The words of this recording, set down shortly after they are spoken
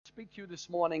speak to you this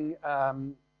morning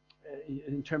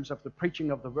in terms of the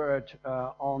preaching of the word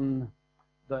on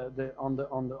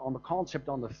the concept,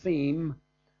 on the theme,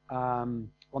 on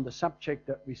the subject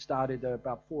that we started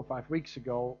about 4 or 5 weeks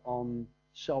ago on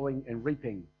sowing and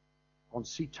reaping, on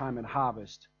seed time and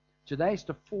harvest. Today is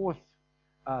the fourth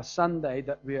Sunday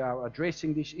that we are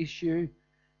addressing this issue,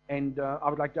 and I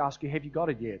would like to ask you, have you got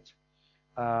it yet?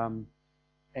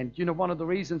 And you know, one of the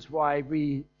reasons why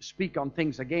we speak on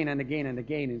things again and again and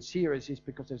again in series is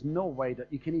because there's no way that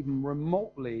you can even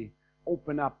remotely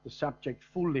open up the subject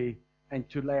fully and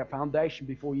to lay a foundation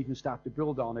before you even start to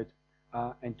build on it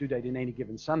and do that in any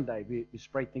given Sunday. We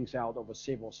spread things out over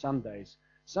several Sundays.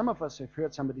 Some of us have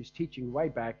heard some of this teaching way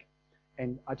back,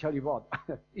 and I tell you what,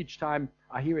 each time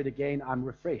I hear it again, I'm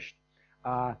refreshed.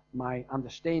 My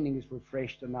understanding is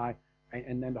refreshed,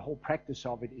 and then the whole practice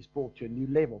of it is brought to a new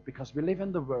level, because we live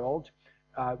in the world,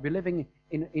 we're living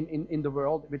in the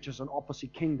world which is an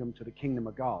opposite kingdom to the kingdom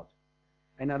of God.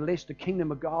 And unless the kingdom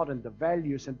of God and the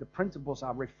values and the principles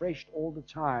are refreshed all the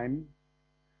time,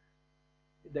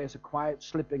 there's a quiet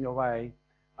slipping away,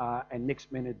 and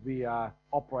next minute we are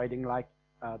operating like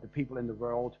the people in the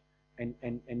world and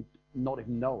not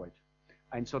even know it.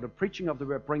 And so the preaching of the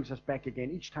word brings us back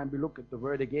again. Each time we look at the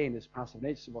word again, as Pastor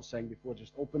Nathan was saying before,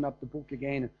 just open up the book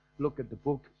again and look at the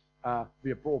book.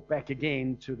 We are brought back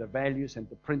again to the values and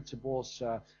the principles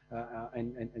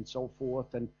and so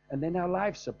forth. And then our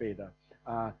lives are better.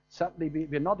 Suddenly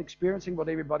we're not experiencing what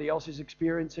everybody else is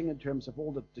experiencing in terms of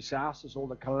all the disasters, all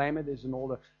the calamities and all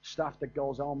the stuff that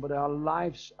goes on, but our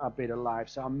lives are better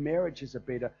lives. Our marriages are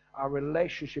better. Our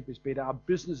relationship is better. Our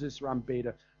businesses run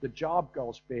better. The job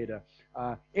goes better.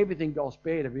 Everything goes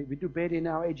better. We do better in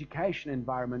our education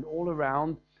environment. All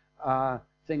around,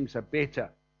 things are better.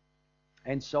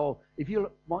 And so if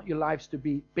you want your lives to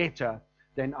be better,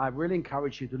 then I really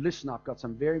encourage you to listen. I've got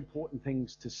some very important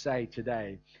things to say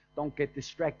today. Don't get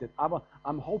distracted.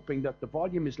 I'm hoping that the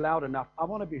volume is loud enough. I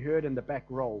want to be heard in the back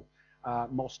row,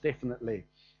 most definitely.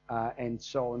 And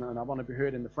I want to be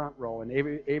heard in the front row and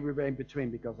everywhere in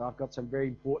between, because I've got some very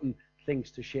important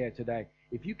things to share today.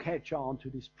 If you catch on to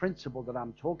this principle that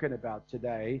I'm talking about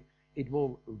today, it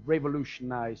will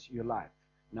revolutionize your life.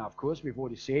 Now, of course, we've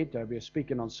already said we're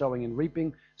speaking on sowing and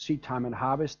reaping, seed time and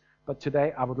harvest. But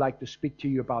today I would like to speak to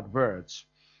you about words.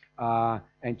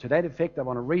 And to that effect, I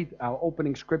want to read our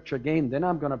opening scripture again. Then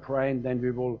I'm going to pray, and then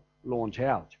we will launch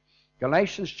out.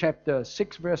 Galatians chapter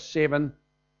 6, verse 7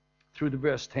 through to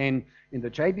verse 10 in the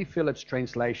J.B. Phillips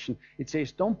translation. It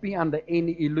says, "Don't be under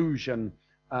any illusion.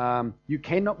 You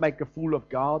cannot make a fool of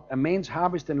God. A man's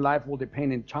harvest in life will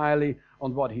depend entirely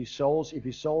on what he sows. If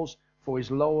he sows for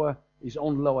his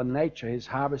own lower nature, his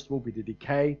harvest will be the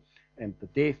decay and the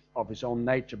death of his own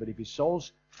nature. But if he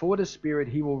sows for the Spirit,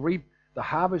 he will reap the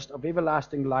harvest of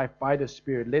everlasting life by the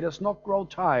Spirit. Let us not grow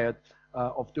tired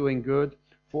of doing good,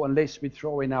 for unless we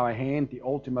throw in our hand, the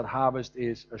ultimate harvest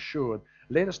is assured.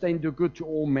 Let us then do good to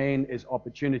all men as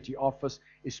opportunity offers,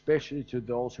 especially to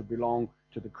those who belong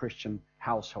to the Christian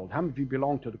household." How many of you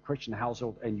belong to the Christian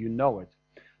household and you know it?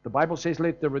 The Bible says,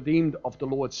 "Let the redeemed of the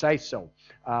Lord say so."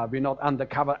 We're not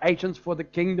undercover agents for the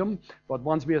kingdom, but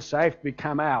once we are saved, we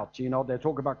come out. You know, they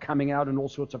talk about coming out and all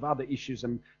sorts of other issues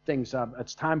and things.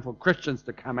 It's time for Christians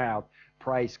to come out,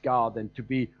 praise God, and to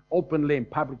be openly and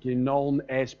publicly known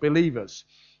as believers.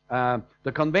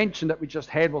 The convention that we just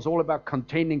had was all about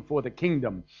contending for the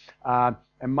kingdom, and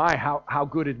how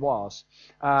good it was.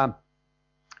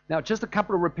 Now, just a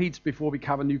couple of repeats before we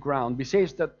cover new ground. We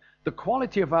says that the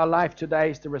quality of our life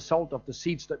today is the result of the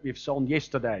seeds that we've sown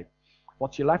yesterday.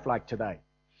 What's your life like today?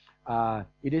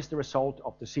 It is the result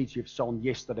of the seeds you've sown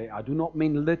yesterday. I do not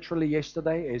mean literally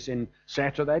yesterday, as in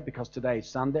Saturday, because today is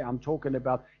Sunday. I'm talking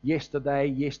about yesterday,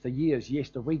 yesteryears,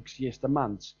 yesterweeks,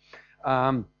 yestermonths.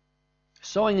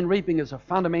 Sowing and reaping is a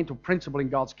fundamental principle in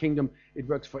God's kingdom. It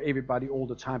works for everybody all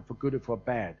the time, for good or for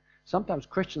bad. Sometimes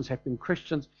Christians have been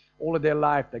Christians all of their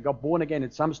life. They got born again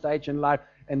at some stage in life,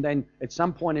 and then at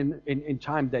some point in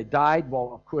time they died.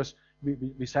 Well, of course,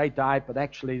 we say died, but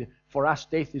actually for us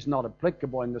death is not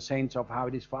applicable in the sense of how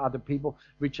it is for other people.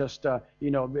 We just, to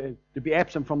be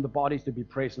absent from the body is to be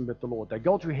present with the Lord. They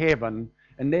go to heaven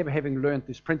and never having learned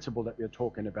this principle that we're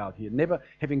talking about here, never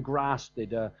having grasped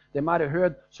it. They might have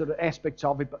heard sort of aspects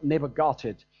of it, but never got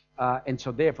it. And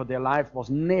so therefore their life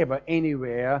was never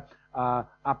anywhere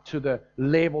up to the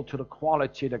level, to the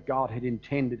quality that God had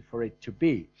intended for it to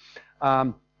be.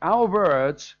 Our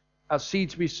words are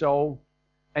seeds we sow,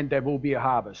 and there will be a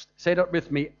harvest. Say that with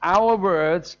me. Our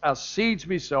words are seeds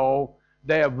we sow,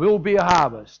 there will be a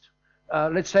harvest.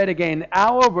 Let's say it again.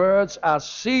 Our words are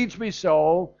seeds we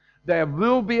sow, there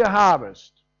will be a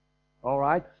harvest. All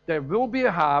right? There will be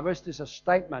a harvest is a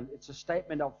statement. It's a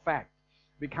statement of fact.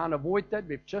 We can't avoid that.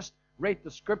 We've just read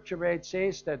the scripture where it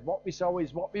says that what we sow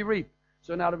is what we reap.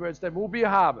 So in other words, there will be a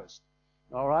harvest.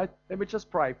 All right? Let me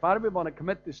just pray. Father, we want to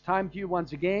commit this time to you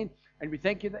once again, and we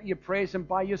thank you that you're present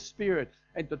by your Spirit.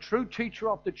 And the true teacher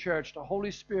of the church, the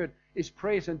Holy Spirit, is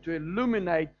present to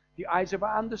illuminate the eyes of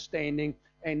our understanding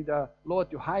and, Lord,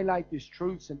 to highlight these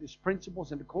truths and these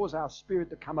principles and to cause our spirit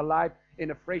to come alive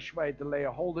in a fresh way, to lay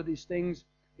a hold of these things.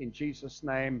 In Jesus'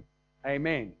 name,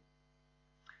 amen.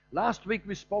 Last week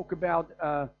we spoke about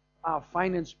our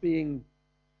finance being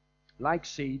like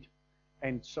seed,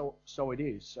 and so it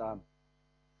is.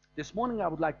 This morning I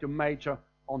would like to major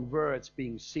on words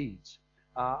being seeds.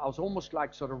 I was almost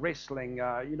like sort of wrestling.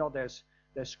 There's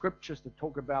scriptures that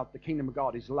talk about the kingdom of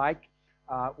God is like,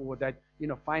 or that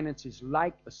finance is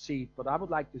like a seed. But I would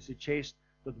like to suggest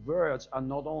that words are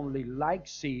not only like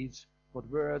seeds, but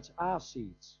words are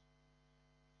seeds.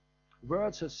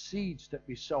 Words are seeds that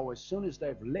we sow. As soon as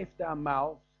they've left our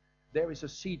mouth, there is a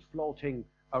seed floating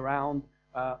around,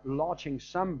 lodging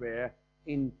somewhere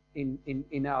in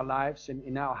our lives,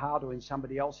 in our heart, or in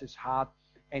somebody else's heart.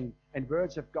 And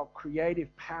words have got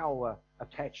creative power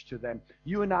attached to them.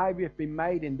 You and I, we have been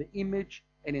made in the image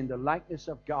and in the likeness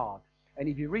of God. And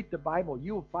if you read the Bible,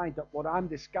 you'll find that what I'm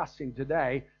discussing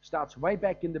today starts way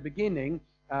back in the beginning,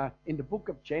 in the book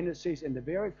of Genesis, in the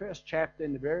very first chapter,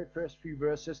 in the very first few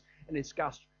verses, and it's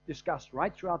discussed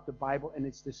right throughout the Bible, and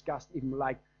it's discussed even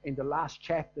like in the last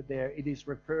chapter there. It is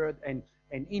referred and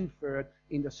inferred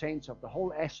in the sense of the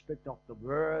whole aspect of the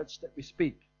words that we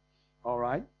speak. All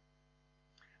right?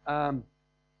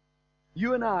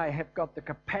 You and I have got the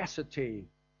capacity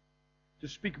to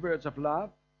speak words of love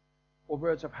or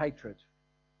words of hatred,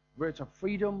 words of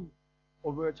freedom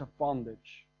or words of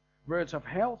bondage, words of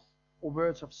health or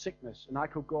words of sickness, and I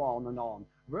could go on and on.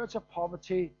 Words of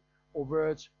poverty or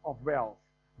words of wealth,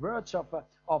 words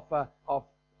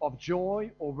of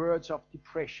joy or words of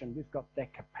depression. We've got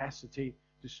that capacity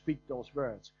to speak those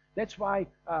words. That's why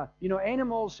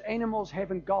animals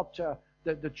haven't got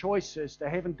the choices. They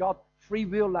haven't got free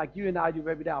will like you and I do.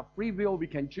 Where without free will we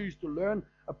can choose to learn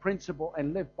a principle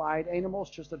and live by it.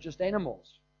 Animals are just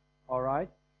animals. All right?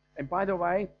 And by the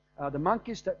way, the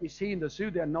monkeys that we see in the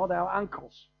zoo, they're not our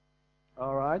uncles.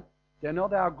 All right? They're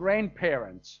not our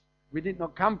grandparents. We did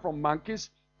not come from monkeys.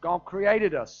 God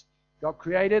created us. God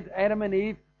created Adam and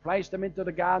Eve, placed them into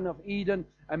the Garden of Eden,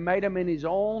 and made them in his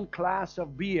own class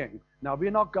of being. Now,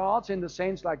 we're not gods in the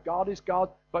sense like God is God,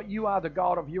 but you are the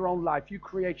God of your own life. You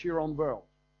create your own world.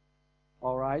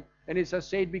 All right? And as I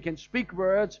said, we can speak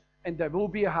words, and there will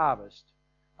be a harvest.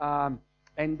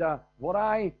 What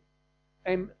I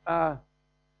am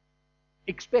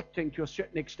expecting to a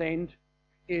certain extent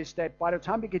is that by the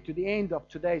time we get to the end of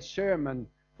today's sermon,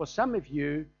 for some of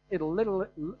you, it'll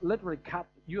literally cut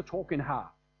your talk in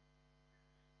half.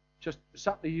 Just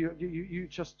suddenly, you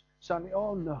just suddenly,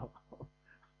 oh no.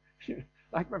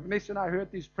 Like when Vanessa and I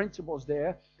heard these principles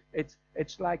there,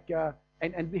 it's like,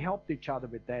 and we helped each other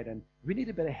with that, and we need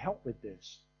a bit of help with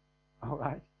this. All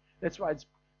right? That's why it's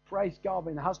praise God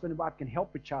when husband and wife can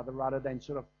help each other rather than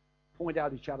sort of point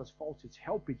out each other's faults. It's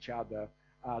help each other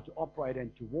to operate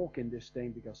and to walk in this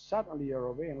thing, because suddenly you're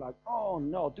aware and like, oh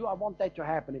no, do I want that to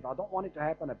happen? If I don't want it to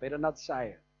happen, I better not say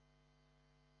it.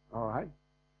 All right?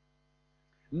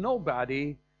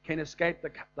 Nobody can escape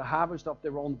the harvest of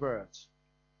their own words.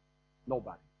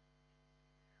 Nobody.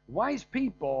 Wise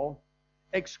people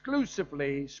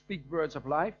exclusively speak words of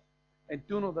life and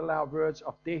do not allow words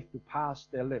of death to pass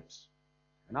their lips.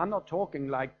 And I'm not talking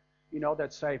like,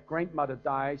 that say if grandmother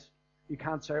dies, you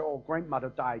can't say, oh,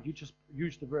 grandmother died. You just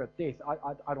use the word death.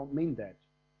 I don't mean that.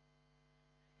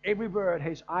 Every word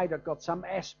has either got some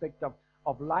aspect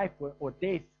of life or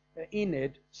death in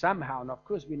it somehow. And of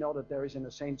course we know that there is in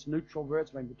a sense neutral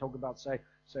words when we talk about say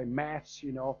maths,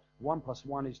 1 +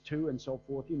 1 is 2 and so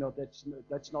forth.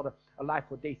 That's not a life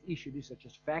or death issue. These are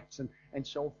just facts and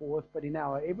so forth. But in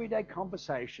our everyday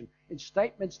conversation, in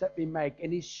statements that we make,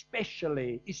 and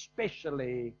especially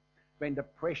when the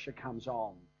pressure comes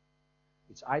on,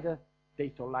 it's either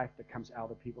death or life that comes out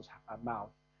of people's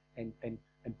mouth. And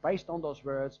based on those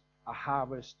words, a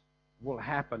harvest will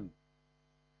happen.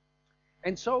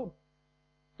 And so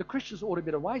the Christians ought to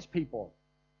be the wise people.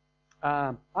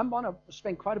 I'm going to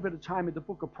spend quite a bit of time in the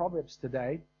book of Proverbs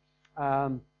today.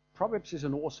 Proverbs is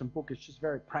an awesome book. It's just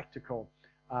very practical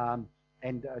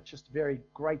and just very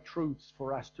great truths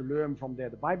for us to learn from there.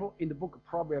 The Bible in the book of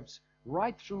Proverbs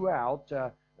right throughout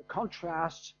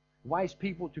contrasts wise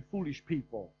people to foolish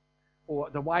people, or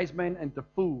the wise man and the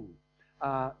fool.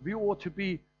 We ought to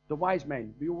be the wise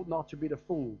man. We ought not to be the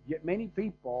fool. Yet many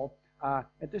people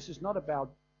And this is not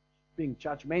about being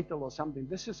judgmental or something.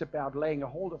 This is about laying a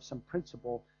hold of some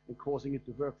principle and causing it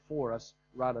to work for us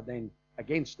rather than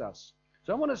against us.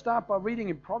 So I want to start by reading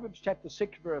in Proverbs chapter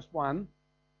 6, verse 1.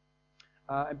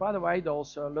 And by the way,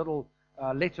 those little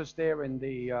letters there in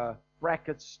the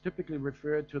brackets typically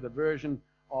refer to the version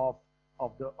of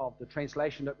the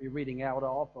translation that we're reading out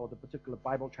of, or the particular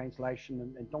Bible translation,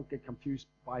 and don't get confused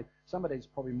by some of it. Is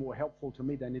probably more helpful to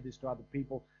me than it is to other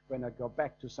people. When I go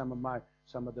back to some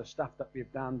of the stuff that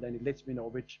we've done, then it lets me know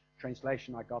which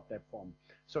translation I got that from.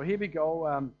 So here we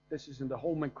go. This is in the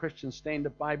Holman Christian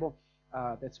Standard Bible.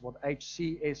 That's what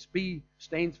HCSB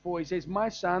stands for. He says, "My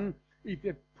son, if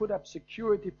you put up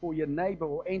security for your neighbor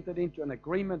or entered into an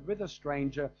agreement with a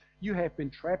stranger, you have been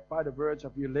trapped by the words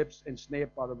of your lips and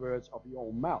snared by the words of your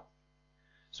own mouth."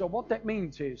 So what that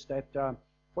means is that,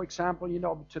 for example,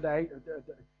 today,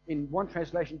 in one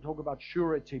translation, talk about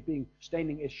surety,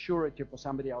 standing as surety for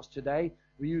somebody else. Today,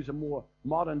 we use a more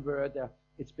modern word.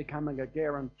 It's becoming a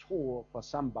guarantor for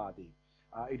somebody.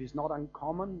 It is not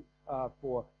uncommon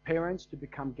for parents to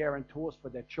become guarantors for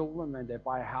their children when they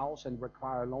buy a house and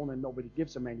require a loan and nobody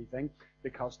gives them anything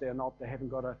because they haven't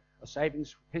got a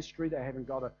savings history, they haven't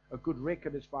got a good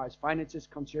record as far as finance is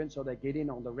concerned, so they get in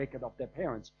on the record of their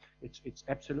parents. It's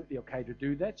absolutely okay to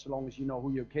do that, so long as you know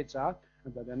who your kids are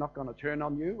and that they're not going to turn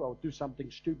on you or do something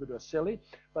stupid or silly.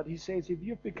 But he says, if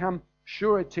you've become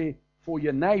surety for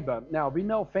your neighbor. Now, we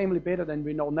know family better than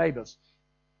we know neighbors.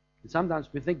 Sometimes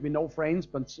we think we know friends,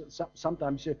 but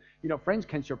sometimes, friends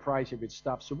can surprise you with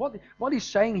stuff. So what he's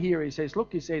saying here, he says,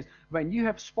 when you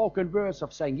have spoken words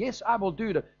of saying, yes, I will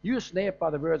do that, you're snared by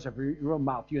the words of your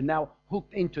mouth. You're now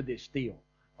hooked into this deal.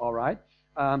 All right?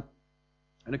 And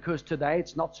of course, today,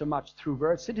 it's not so much through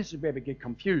words. This is where we get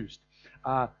confused.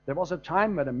 There was a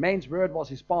time when a man's word was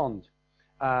his bond.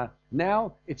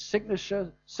 Now, it's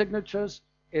signatures,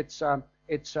 it's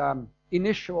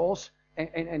initials,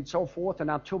 and so forth,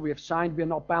 and until we have signed, we're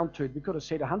not bound to it. We could have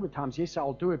said 100 times, yes,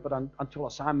 I'll do it, but until I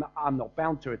sign, I'm not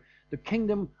bound to it. The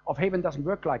kingdom of heaven doesn't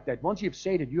work like that. Once you've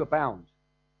said it, you're bound.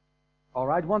 All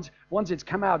right? Once it's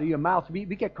come out of your mouth, we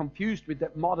get confused with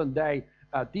that modern day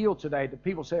deal today, that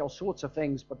people say all sorts of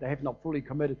things, but they have not fully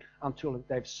committed until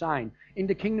they've signed. In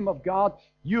the kingdom of God,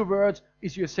 your words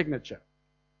is your signature.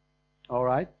 All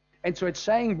right? And so it's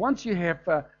saying once you have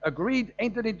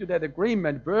entered into that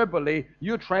agreement verbally,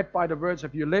 you're trapped by the words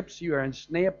of your lips, you are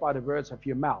ensnared by the words of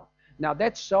your mouth. Now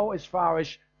that's so as far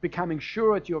as becoming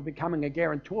surety or becoming a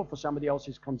guarantor for somebody else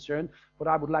is concerned, but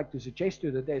I would like to suggest to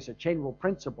you that there's a general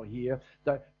principle here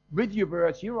that with your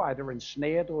words you're either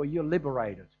ensnared or you're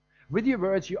liberated. With your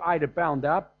words, you're either bound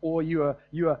up or you're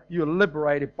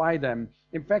liberated by them.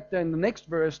 In fact, in the next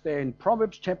verse there in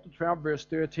Proverbs chapter 12, verse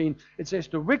 13, it says,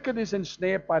 "The wicked is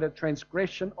ensnared by the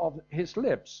transgression of his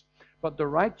lips, but the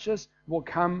righteous will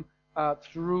come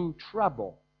through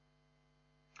trouble."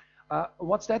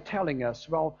 What's that telling us?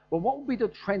 Well, what would be the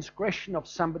transgression of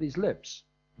somebody's lips?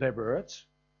 Their words.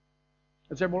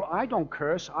 And say, well, I don't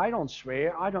curse, I don't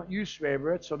swear, I don't use swear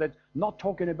words, so that's not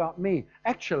talking about me.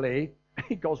 Actually,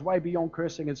 it goes way beyond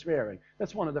cursing and swearing.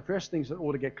 That's one of the first things that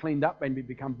ought to get cleaned up when we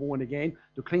become born again,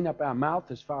 to clean up our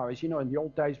mouth as far as, in the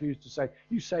old days we used to say,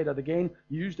 you say that again,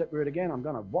 you use that word again, I'm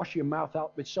going to wash your mouth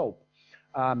out with soap.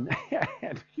 And,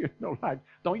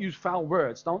 don't use foul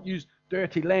words, don't use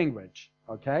dirty language,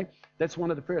 okay? That's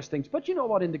one of the first things. But you know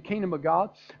what, in the kingdom of God,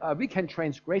 we can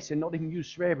transgress and not even use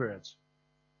swear words.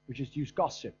 We just use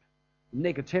gossip,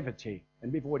 negativity,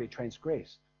 and we've already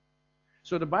transgressed.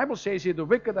 So the Bible says here, the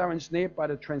wicked are ensnared by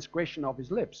the transgression of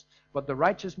his lips, but the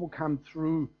righteous will come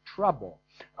through trouble.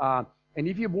 And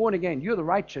if you're born again, you're the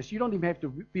righteous. You don't even have to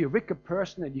be a wicked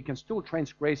person, and you can still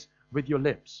transgress with your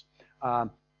lips.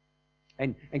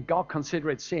 And God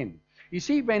consider it sin. You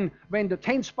see, when the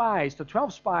 10 spies, the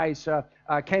 12 spies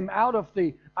came out of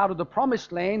the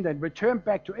promised land and returned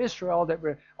back to Israel that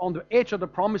were on the edge of the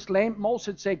promised land,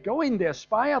 Moses said, go in there,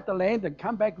 spy out the land, and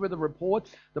come back with a report.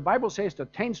 The Bible says the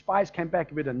 10 spies came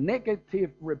back with a negative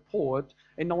report,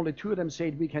 and only 2 of them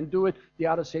said, we can do it. The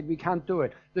others said, we can't do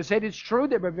it. They said it's true.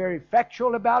 They were very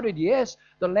factual about it. Yes,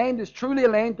 the land is truly a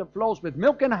land that flows with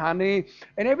milk and honey,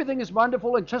 and everything is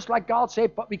wonderful, and just like God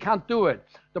said, but we can't do it.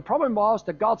 The problem was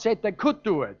that God said they could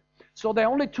do it. So they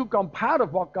only took on part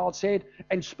of what God said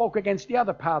and spoke against the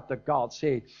other part that God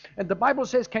said. And the Bible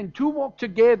says, can 2 walk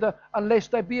together unless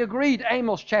they be agreed?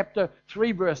 Amos chapter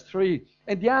 3, verse 3.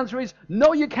 And the answer is,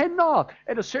 no, you cannot.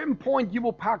 At a certain point, you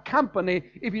will part company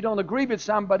if you don't agree with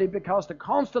somebody, because the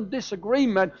constant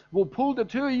disagreement will pull the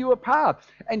 2 of you apart.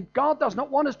 And God does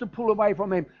not want us to pull away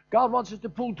from Him. God wants us to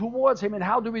pull towards Him. And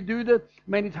how do we do that?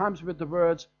 Many times with the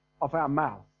words of our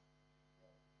mouth.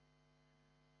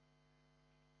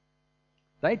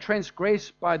 They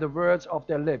transgressed by the words of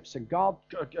their lips. And God,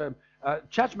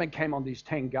 judgment came on these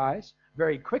 10 guys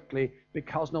very quickly,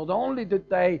 because not only did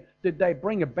they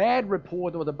bring a bad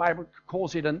report, or the Bible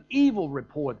calls it an evil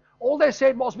report. All they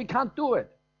said was, we can't do it.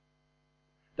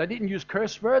 They didn't use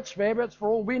curse words, swear words, for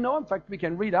all we know. In fact, we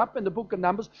can read up in the book of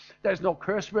Numbers. There's no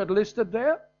curse word listed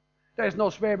there. There's no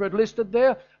swear word listed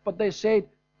there. But they said,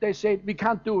 we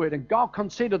can't do it. And God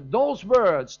considered those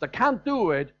words, they can't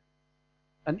do it,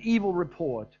 an evil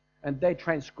report. And they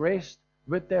transgressed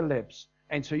with their lips.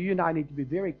 And so you and I need to be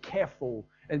very careful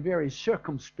and very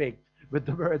circumspect with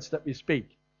the words that we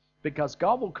speak, because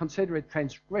God will consider it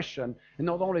transgression. And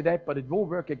not only that, but it will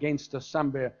work against us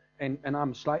somewhere. And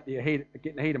I'm slightly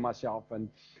getting ahead of myself. And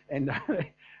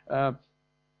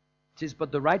says,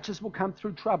 but the righteous will come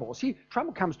through trouble. See,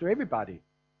 trouble comes to everybody.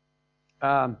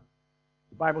 The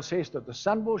Bible says that the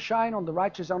sun will shine on the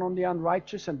righteous and on the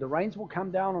unrighteous, and the rains will come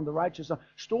down on the righteous.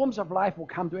 Storms of life will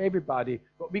come to everybody,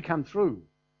 but we come through.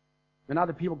 When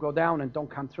other people go down and don't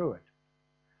come through it.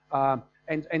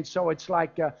 And so it's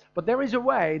like, but there is a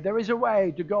way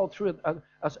to go through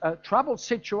a troubled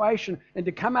situation and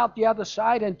to come out the other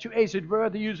side, and to, as it were,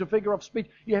 to use a figure of speech,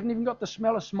 you haven't even got the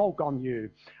smell of smoke on you.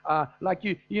 Like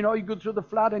you go through the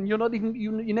flood and you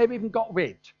never even got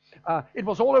wet. It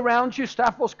was all around you,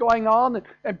 stuff was going on,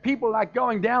 and people like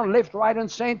going down left, right,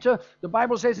 and center. The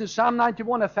Bible says in Psalm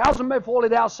 91, 1,000 may fall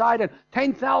at our side and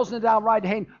 10,000 at our right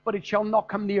hand, but it shall not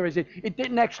come near us. It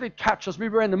didn't actually touch us. We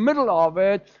were in the middle of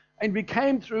it, and we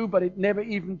came through, but it never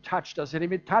even touched us. And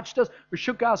if it touched us, we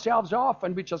shook ourselves off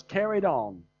and we just carried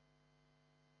on.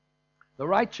 The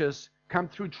righteous come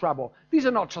through trouble. These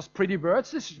are not just pretty words.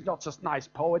 This is not just nice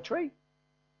poetry.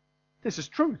 This is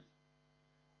truth.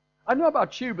 I don't know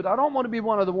about you, but I don't want to be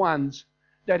one of the ones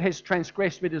that has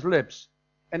transgressed with his lips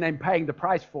and then paying the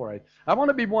price for it. I want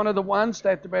to be one of the ones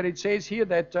that, where it says here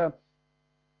that,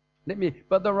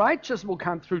 but the righteous will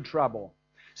come through trouble.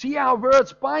 See, our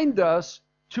words bind us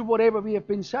to whatever we have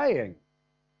been saying.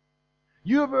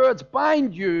 Your words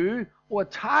bind you or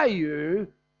tie you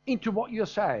into what you're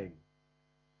saying.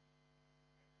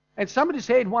 And somebody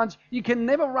said once, you can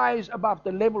never rise above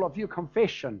the level of your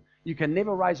confession. You can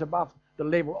never rise above the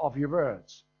level of your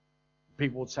words.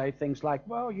 People would say things like,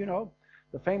 well,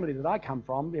 the family that I come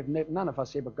from, none of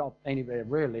us ever got anywhere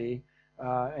really.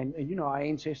 And our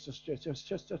ancestors, that's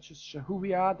just who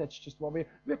we are. That's just what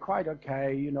we're quite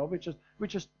okay. We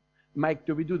just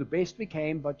we do the best we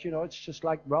can, but it's just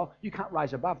like, well, you can't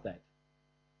rise above that.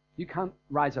 You can't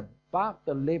rise above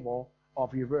the level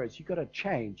of your words. You've got to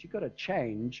change. You've got to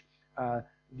change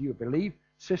your belief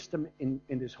system in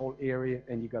this whole area,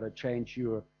 and you've got to change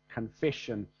your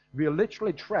confession. We are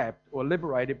literally trapped or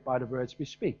liberated by the words we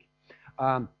speak.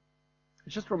 I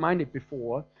just reminded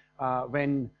before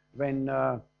when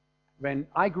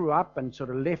I grew up and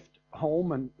sort of left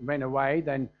home and went away,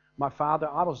 then my father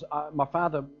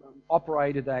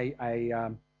operated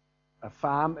a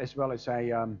farm as well as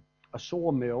a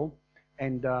sawmill,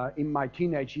 and in my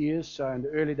teenage years, in the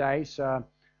early days,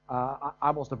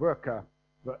 I was the worker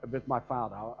with my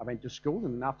father. I went to school,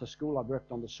 and after school I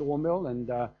worked on the sawmill, and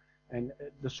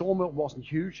the sawmill wasn't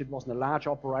huge. It wasn't a large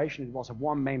operation. It was a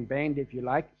one-man band, if you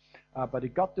like. But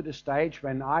it got to the stage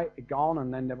when I had gone,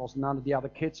 and then there was none of the other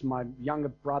kids. My younger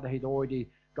brother had already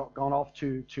gone off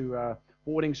to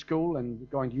boarding school and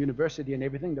going to university and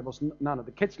everything. There was none of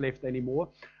the kids left anymore.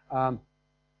 My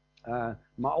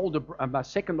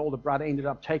second older brother ended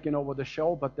up taking over the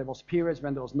show, but there was periods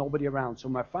when there was nobody around. So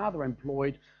my father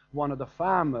employed one of the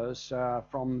farmers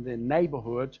from the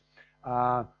neighborhood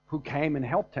who came and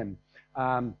helped him.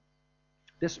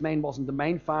 This man wasn't the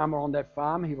main farmer on that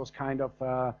farm. He was kind of,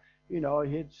 he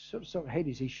had sort of had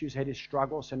his issues, had his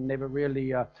struggles, and never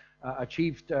really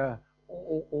achieved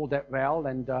all that well.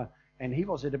 And he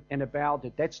was at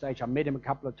that stage, I met him a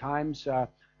couple of times.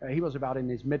 He was about in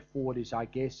his mid-40s, I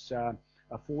guess,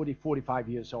 40, 45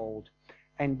 years old.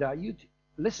 And you'd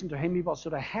listen to him. He was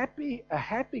sort of a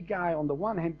happy guy on the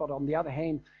one hand, but on the other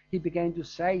hand, he began to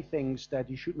say things that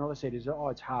he shouldn't have said. He said,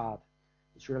 it's hard.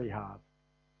 It's really hard.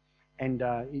 And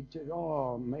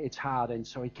it's hard. And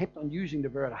so he kept on using the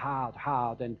word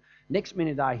hard. And next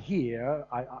minute I hear,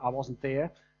 I wasn't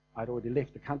there. I'd already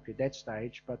left the country at that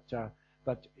stage, but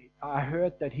I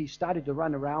heard that he started to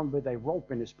run around with a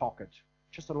rope in his pocket,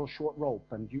 just a little short rope,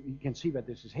 and you can see where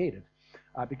this is headed,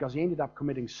 because he ended up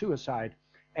committing suicide.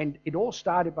 And it all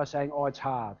started by saying, it's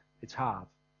hard, it's hard,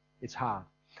 it's hard.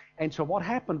 And so what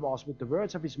happened was, with the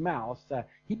words of his mouth,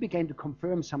 he began to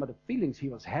confirm some of the feelings he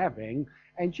was having.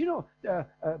 And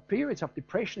periods of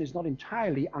depression is not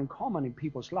entirely uncommon in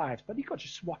people's lives, but you got to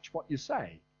just watch what you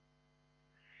say.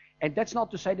 And that's not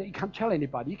to say that you can't tell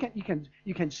anybody.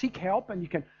 You can seek help and you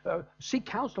can seek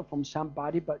counsel from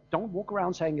somebody, but don't walk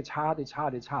around saying it's hard, it's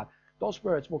hard, it's hard. Those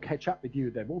words will catch up with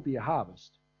you. There will be a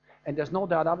harvest. And there's no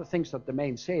doubt other things that the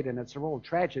man said, and it's a real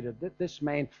tragedy that this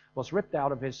man was ripped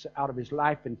out of his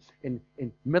life in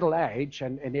middle age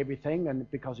and everything, and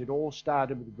because it all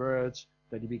started with words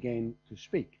that he began to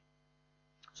speak.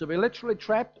 So we're literally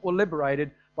trapped or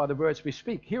liberated by the words we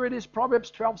speak. Here it is,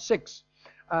 Proverbs 12:6.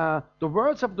 The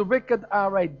words of the wicked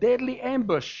are a deadly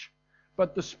ambush,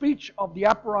 but the speech of the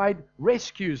upright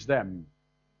rescues them.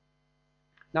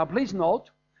 Now please note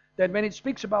that when it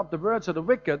speaks about the words of the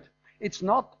wicked, it's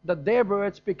not that their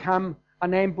words become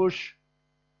an ambush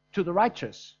to the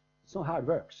righteous. It's not how it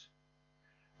works.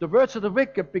 The words of the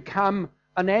wicked become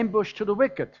an ambush to the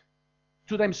wicked,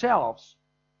 to themselves.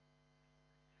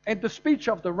 And the speech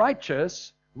of the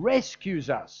righteous rescues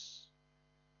us.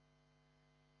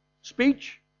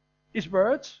 Speech is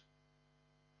words.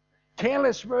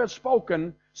 Careless words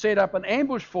spoken set up an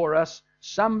ambush for us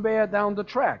somewhere down the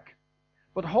track.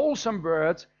 But wholesome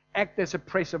words act as a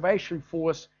preservation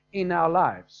force in our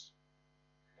lives.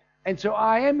 And so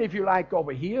I am, if you like,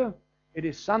 over here. It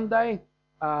is Sunday.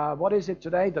 What is it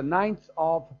today? The 9th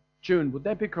of June. Would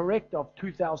that be correct? Of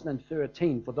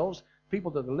 2013. For those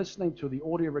people that are listening to the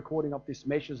audio recording of this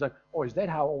message, say, oh, is that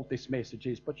how old this message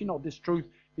is? But you know, this truth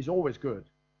is always good.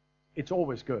 It's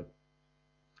always good.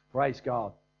 Praise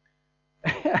God.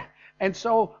 And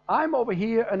so I'm over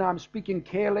here and I'm speaking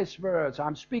careless words.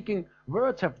 I'm speaking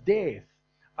words of death.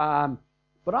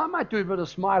 But I might do it with a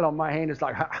smile on my hand. It's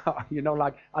like, you know,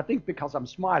 like I think because I'm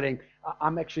smiling,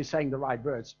 I'm actually saying the right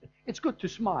words. It's good to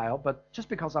smile, but just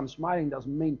because I'm smiling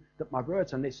doesn't mean that my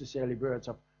words are necessarily words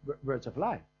of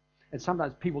life. And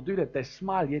sometimes people do that. They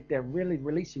smile, yet they're really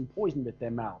releasing poison with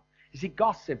their mouth. You see,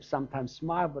 gossips sometimes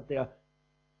smile, but they're,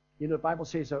 you know, the Bible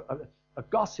says a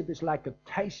gossip is like a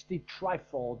tasty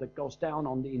trifle that goes down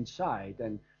on the inside.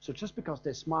 And so just because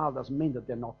they smile doesn't mean that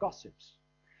they're not gossips.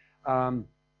 The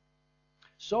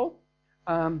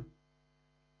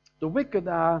wicked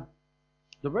are,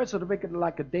 the words of the wicked are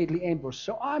like a deadly ambush.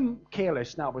 So I'm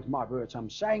careless now with my words. I'm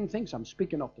saying things. I'm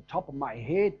speaking off the top of my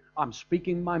head. I'm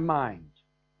speaking my mind.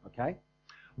 Okay?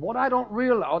 What I don't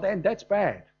realize, and that's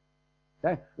bad.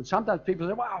 Okay? And sometimes people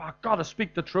say, well, I've got to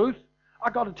speak the truth.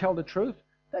 I've got to tell the truth.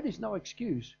 That is no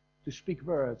excuse to speak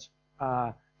words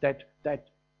that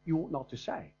you ought not to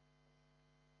say.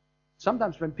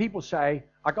 Sometimes when people say,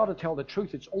 I got to tell the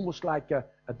truth, it's almost like a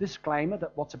disclaimer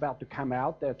that what's about to come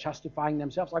out. They're justifying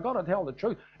themselves. I got to tell the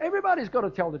truth. Everybody's got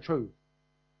to tell the truth.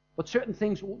 But certain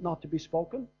things ought not to be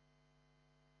spoken.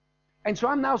 And so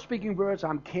I'm now speaking words.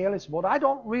 I'm careless. What I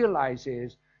don't realize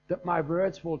is that my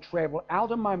words will travel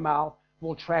out of my mouth,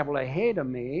 will travel ahead of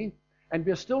me. And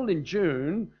we're still in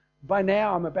June. By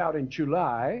now I'm about in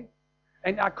July.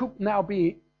 And I could now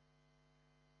be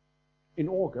in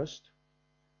August.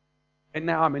 And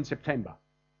now I'm in September.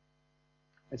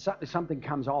 And suddenly something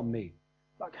comes on me.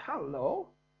 Like, hello?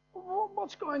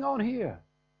 What's going on here?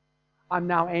 I'm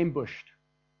now ambushed.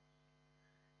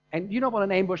 And you know what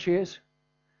an ambush is?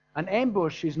 An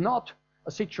ambush is not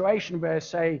a situation where,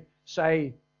 say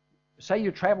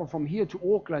you travel from here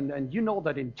to Auckland and you know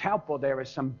that in Taupo there is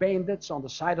some bandits on the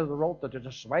side of the road that are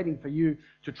just waiting for you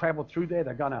to travel through there.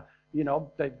 They're going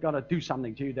to do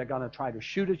something to you. They're going to try to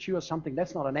shoot at you or something.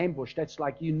 That's not an ambush. That's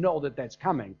like you know that that's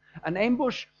coming. An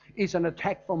ambush is an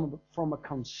attack from a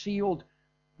concealed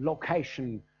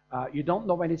location. You don't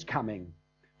know when it's coming,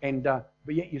 but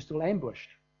yet you're still ambushed.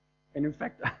 And in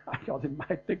fact, I got in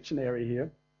my dictionary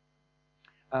here,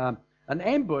 an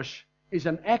ambush is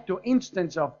an act or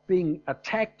instance of being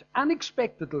attacked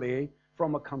unexpectedly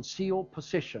from a concealed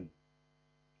position.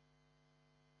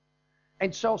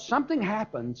 And so something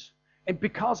happens, and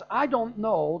because I don't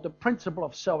know the principle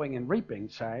of sowing and reaping,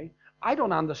 say, I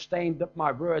don't understand that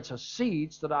my words are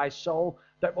seeds that I sow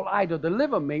that will either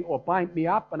deliver me or bind me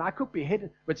up, and I could be hit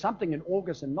with something in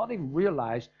August and not even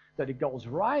realize that it goes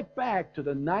right back to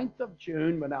the 9th of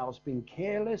June when I was being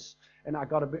careless and I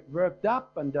got a bit worked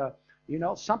up and,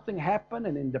 something happened,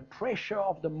 and in the pressure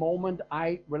of the moment,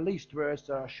 I released words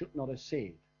that I should not have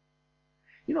said.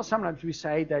 Sometimes we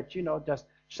say that,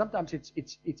 sometimes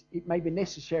it may be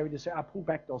necessary to say, I pull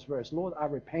back those words. Lord, I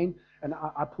repent, and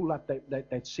I pull up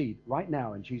that seed right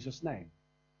now in Jesus' name.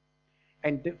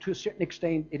 And to a certain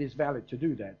extent, it is valid to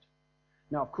do that.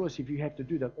 Now, of course, if you have to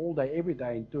do that all day, every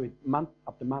day, and do it month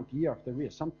after month, year after year,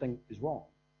 something is wrong.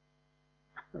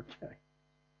 Okay.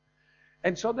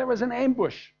 And so there was an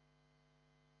ambush.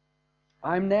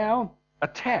 I'm now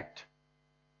attacked.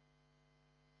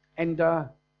 And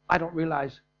I don't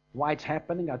realize why it's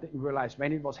happening. I didn't realize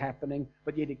when it was happening,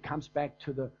 but yet it comes back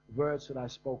to the words that I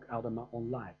spoke out of my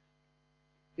own life.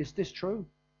 Is this true?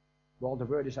 Well, the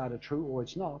word is either true or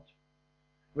it's not.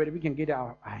 Whether we can get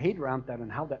our head around that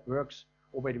and how that works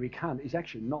or whether we can't is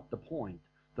actually not the point.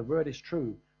 The word is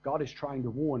true. God is trying to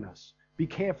warn us. Be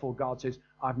careful, God says,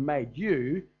 I've made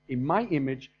you in my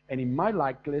image and in my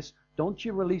likeness. Don't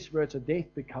you release words of death,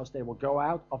 because they will go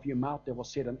out of your mouth. They will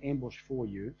set an ambush for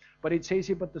you. But it says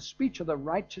here, but the speech of the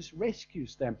righteous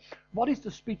rescues them. What is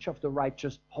the speech of the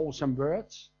righteous? Wholesome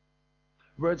words.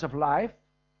 Words of life.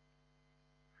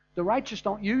 The righteous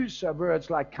don't use words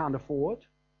like can't afford.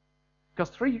 Because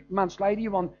 3 months later,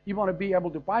 you want to be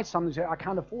able to buy something and say, I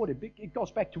can't afford it. It goes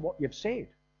back to what you've said.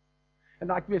 And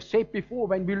like we've said before,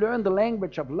 when we learn the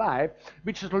language of life,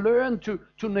 we just learn to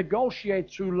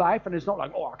negotiate through life, and it's not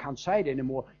like, oh, I can't say it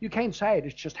anymore. You can't say it,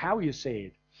 it's just how you say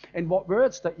it. And what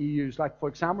words that you use. Like, for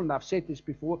example, and I've said this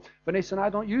before, Vanessa and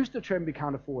I don't use the term we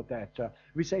can't afford that.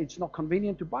 We say it's not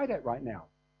convenient to buy that right now.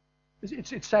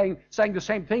 It's saying the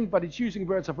same thing, but it's using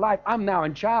words of life. I'm now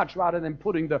in charge rather than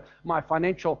putting my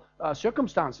financial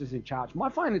circumstances in charge. My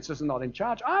finances are not in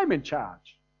charge. I'm in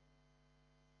charge.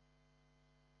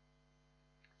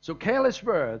 So careless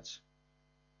words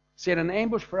set an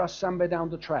ambush for us somewhere down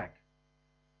the track.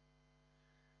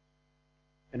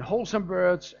 And wholesome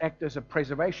words act as a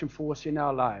preservation force in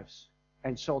our lives.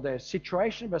 And so there's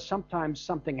situations where sometimes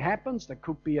something happens. There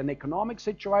could be an economic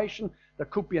situation. There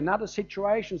could be another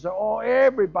situation. So, oh,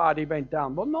 everybody went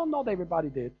down. Well, no, not everybody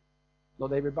did.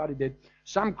 Not everybody did.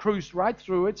 Some cruised right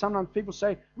through it. Sometimes people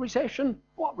say, recession?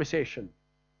 What recession?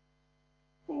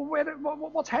 Well,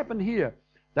 what's happened here?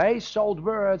 They sold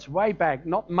words way back,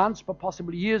 not months, but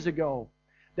possibly years ago,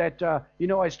 that,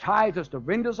 as tight as the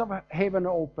windows of heaven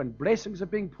are open, blessings are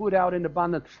being put out in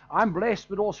abundance. I'm blessed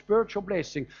with all spiritual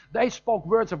blessing. They spoke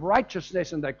words of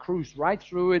righteousness, and they cruised right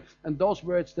through it, and those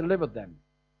words delivered them.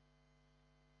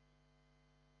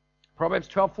 Proverbs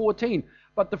 12:14.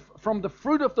 But from the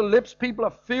fruit of the lips, people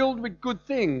are filled with good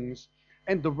things,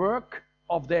 and the work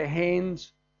of their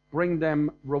hands bring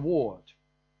them reward.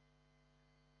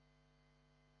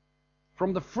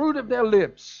 From the fruit of their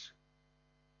lips,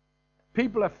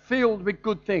 people are filled with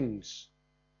good things.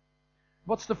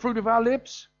 What's the fruit of our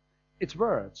lips? It's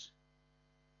words.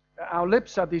 Our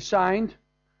lips are designed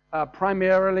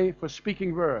primarily for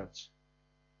speaking words.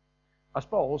 I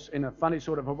suppose, in a funny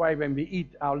sort of a way, when we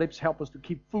eat, our lips help us to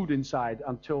keep food inside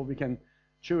until we can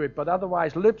chew it. But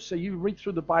otherwise, lips, you read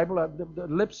through the Bible, the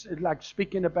lips is like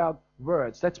speaking about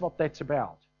words. That's what that's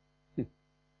about. It's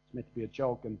meant to be a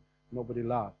joke, and nobody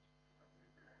laughed.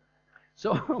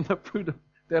 So from the fruit of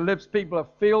their lips, people are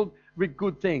filled with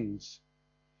good things.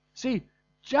 See,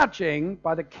 judging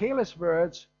by the careless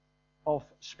words of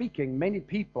speaking, many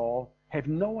people have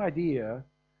no idea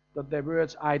that their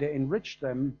words either enrich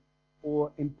them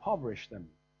or impoverish them.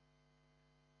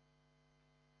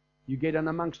 You get in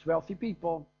amongst wealthy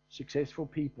people, successful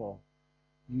people.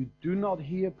 You do not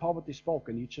hear poverty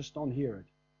spoken. You just don't hear it.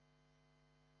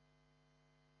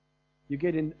 You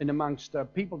get in amongst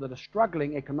people that are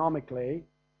struggling economically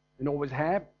and always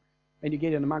have, and you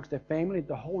get in amongst their family.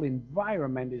 The whole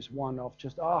environment is one of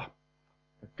just, the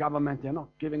government, they're not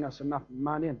giving us enough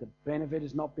money, and the benefit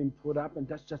is not being put up, and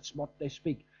that's what they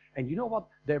speak. And you know what?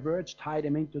 Their words tie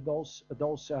them into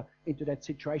into that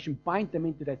situation, bind them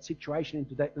into that situation,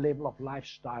 into that level of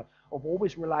lifestyle, of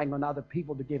always relying on other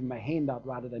people to give them a handout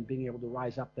rather than being able to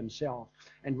rise up themselves,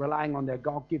 and relying on their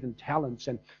God-given talents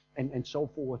and so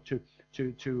forth to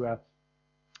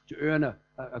earn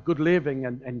a good living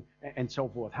and so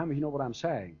forth. How many of you know what I'm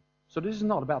saying? So this is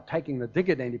not about taking the dig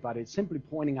at anybody. It's simply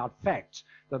pointing out facts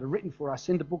that are written for us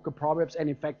in the book of Proverbs, and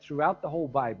in fact throughout the whole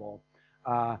Bible,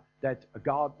 that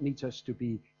God needs us to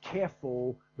be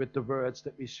careful with the words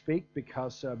that we speak,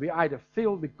 because we're either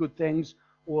filled with good things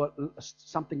or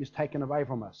something is taken away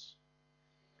from us.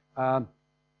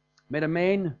 Met a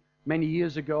man many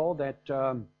years ago that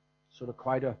sort of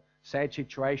quite a sad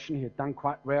situation. He had done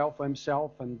quite well for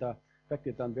himself, and in fact, he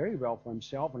had done very well for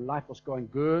himself, and life was going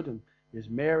good, and he was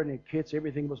married and kids,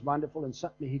 everything was wonderful, and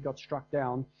suddenly he got struck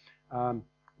down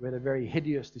with a very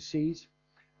hideous disease.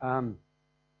 And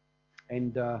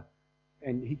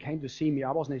he came to see me.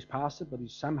 I wasn't his pastor, but he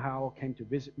somehow came to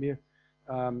visit me,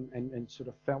 and sort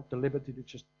of felt the liberty to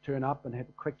just turn up and have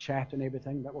a quick chat and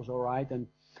everything. That was all right.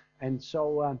 And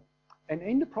so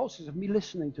in the process of me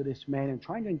listening to this man and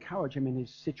trying to encourage him in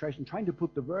his situation, trying to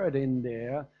put the word in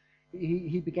there,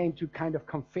 he began to kind of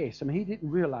confess. I mean, he didn't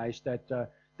realize that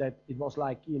it was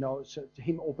like, so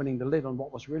him opening the lid on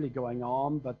what was really going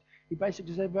on. But he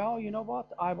basically said, well, you know what?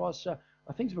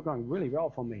 Things were going really well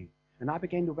for me. And I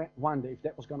began to wonder if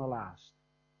that was going to last.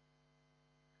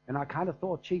 And I kind of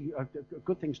thought, gee,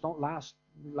 good things don't last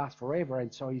forever.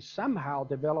 And so he somehow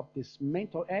developed this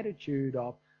mental attitude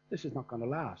of, this is not going to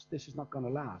last. This is not going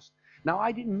to last. Now,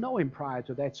 I didn't know him prior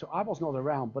to that, so I was not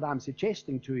around. But I'm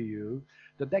suggesting to you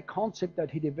that concept that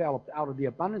he developed out of the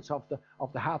abundance of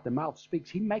the heart, the mouth speaks.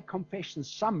 He made confessions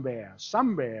somewhere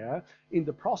in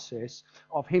the process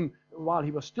of him while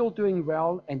he was still doing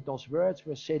well, and those words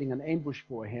were setting an ambush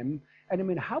for him. And I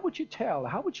mean, how would you tell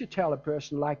a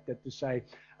person like that to say,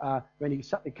 when he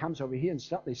suddenly comes over here and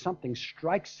suddenly something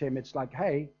strikes him, it's like,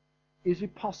 hey, is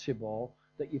it possible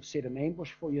that you've set an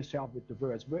ambush for yourself with the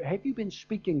words? Have you been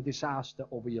speaking disaster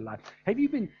over your life? Have you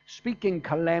been speaking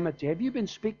calamity? Have you been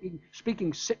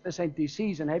speaking sickness and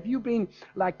disease? And have you been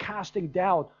like casting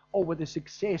doubt over the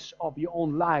success of your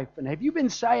own life? And have you been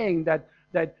saying that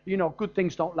good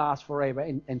things don't last forever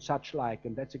and such like?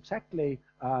 And that's exactly,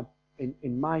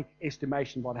 in my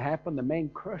estimation, what happened. The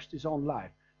man cursed his own life.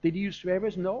 Did he use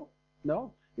swears? No.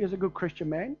 He was a good Christian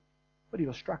man, but he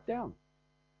was struck down.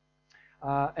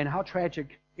 And how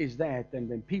tragic is that? And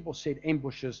when people set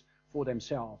ambushes for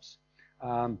themselves,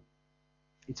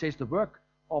 it says the work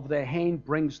of their hand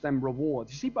brings them reward.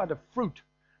 You see, by the fruit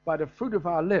of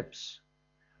our lips,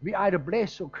 we either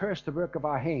bless or curse the work of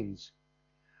our hands.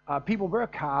 People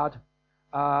work hard,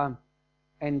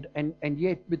 and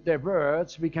yet with their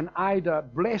words, we can either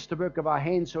bless the work of our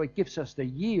hands so it gives us the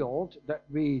yield that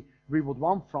we would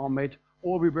want from it,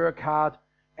 or we work hard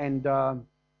and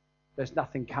there's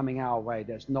nothing coming our way.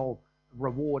 There's no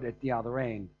reward at the other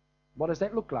end. What does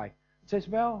that look like? It says,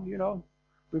 well,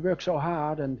 we work so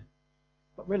hard,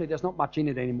 but really there's not much in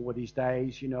it anymore these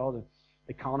days. The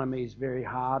economy is very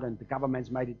hard, and the government's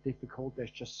made it difficult.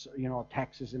 There's just,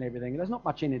 taxes and everything. There's not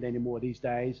much in it anymore these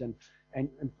days. And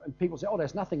people say, oh,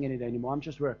 there's nothing in it anymore. I'm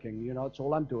just working. It's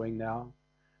all I'm doing now.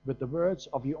 With the words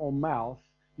of your own mouth,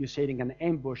 you're setting an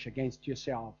ambush against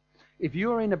yourself. If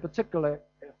you're in a particular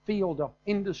field of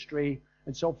industry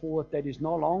and so forth that is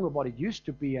no longer what it used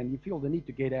to be, and you feel the need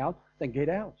to get out, then get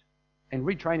out and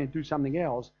retrain and do something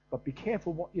else. But be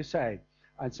careful what you say.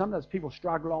 And sometimes people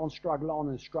struggle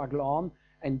on,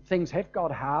 and things have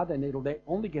got hard, and it'll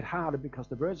only get harder because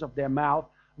the words of their mouth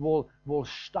will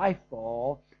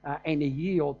stifle any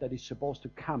yield that is supposed to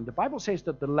come. The Bible says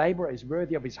that the laborer is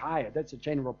worthy of his hire. That's a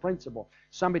general principle.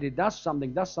 Somebody does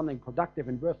something productive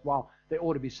and worthwhile, there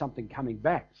ought to be something coming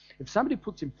back. If somebody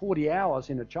puts in 40 hours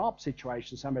in a job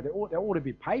situation, they ought to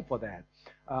be paid for that.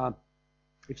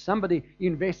 If somebody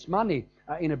invests money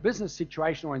in a business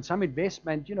situation or in some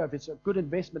investment, if it's a good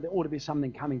investment, there ought to be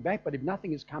something coming back. But if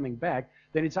nothing is coming back,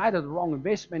 then it's either the wrong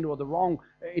investment or the wrong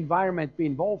environment to be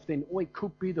involved in, or it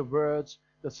could be the words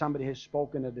that somebody has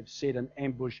spoken that have set an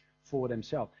ambush for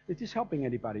themselves. Is this helping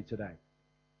anybody today?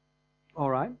 All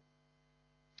right.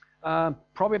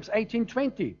 Proverbs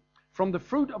 18:20. From the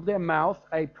fruit of their mouth,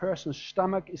 a person's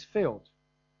stomach is filled.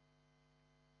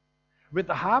 With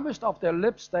the harvest of their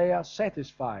lips, they are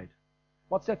satisfied.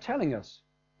 What's that telling us?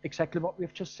 Exactly what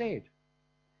we've just said.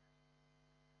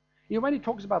 When he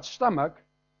talks about stomach,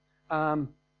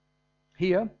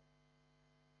 here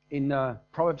in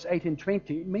Proverbs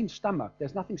 18:20, it means stomach.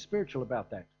 There's nothing spiritual about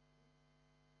that.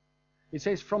 It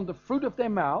says, from the fruit of their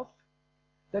mouth,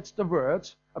 that's the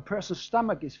words, a person's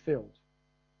stomach is filled.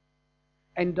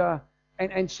 And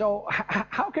so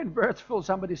how can words fill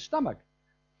somebody's stomach?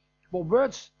 Well,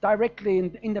 words directly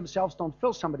in themselves don't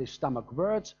fill somebody's stomach.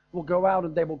 Words will go out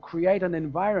and they will create an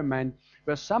environment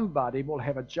where somebody will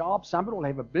have a job, somebody will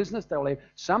have a business, they will have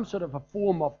some sort of a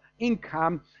form of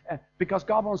income, because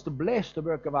God wants to bless the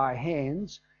work of our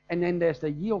hands, and then there's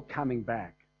the yield coming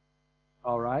back.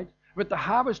 All right? With the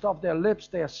harvest of their lips,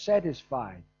 they are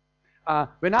satisfied.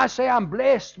 When I say I'm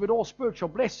blessed with all spiritual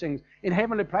blessings in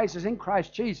heavenly places in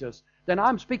Christ Jesus, then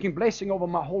I'm speaking blessing over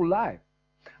my whole life.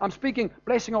 I'm speaking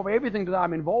blessing over everything that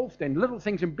I'm involved in, little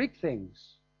things and big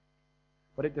things.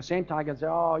 But at the same time, I can say,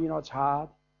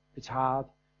 it's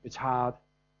hard,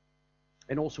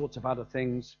 and all sorts of other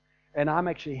things. And I'm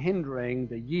actually hindering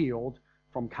the yield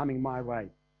from coming my way.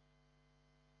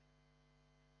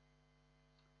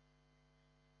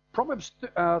 Proverbs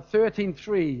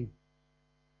 13:3.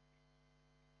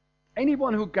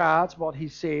 Anyone who guards what he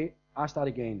says, I start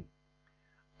again.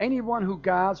 Anyone who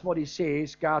guards what he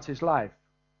says guards his life.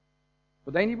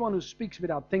 But anyone who speaks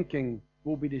without thinking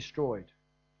will be destroyed.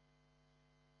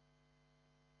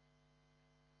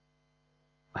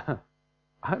 I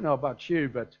don't know about you,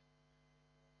 but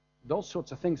those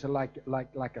sorts of things are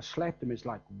like a slap them. It's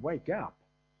like, wake up.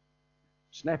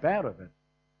 Snap out of it.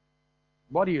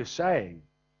 What are you saying?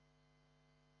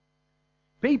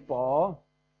 People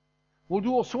will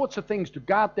do all sorts of things to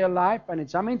guard their life. And in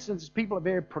some instances, people are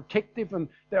very protective in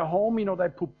their home. They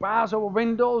put bars over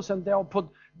windows and they'll put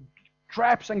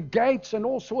traps and gates and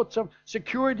all sorts of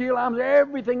security alarms,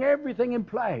 everything in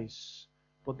place.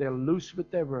 But they're loose with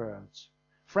their words.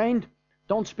 Friend,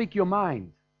 don't speak your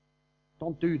mind.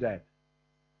 Don't do that.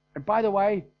 And by the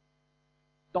way,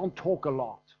 don't talk a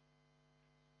lot.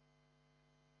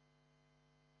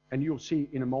 And you'll see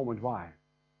in a moment why.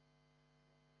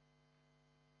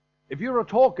 If you're a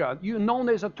talker, you're known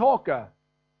as a talker,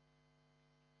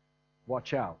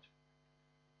 watch out.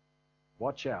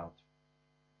 Watch out.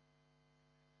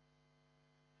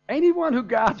 Anyone who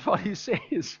guards what he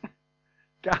says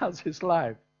guards his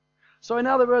life. So in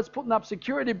other words, putting up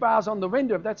security bars on the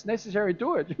window, if that's necessary,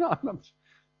 do it. I don't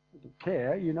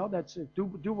care. That's it.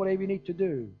 Do whatever you need to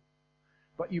do.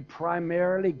 But you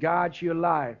primarily guard your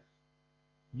life,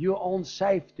 your own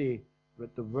safety,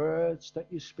 with the words that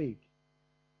you speak.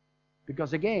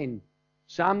 Because again,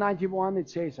 Psalm 91, it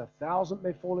says, 1,000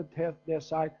 may fall at their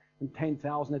side and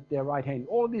 10,000 at their right hand.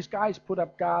 All of these guys put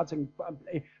up guards and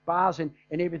bars and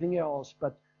everything else,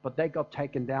 but they got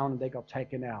taken down and they got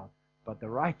taken out. But the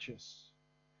righteous,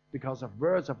 because of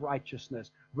words of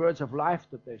righteousness, words of life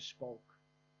that they spoke.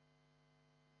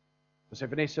 So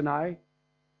Vanessa and I,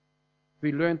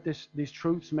 we learned these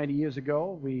truths many years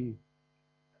ago. We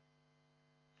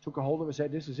took a hold of it and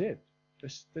said, this is it.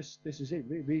 This is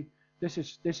it.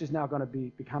 This is now going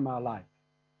to become our life.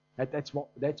 That's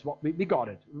what we got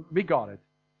it. We got it.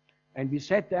 And we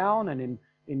sat down, and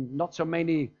in not so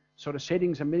many sort of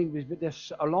settings and meetings, but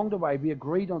along the way we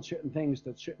agreed on certain things,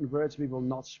 that certain words we will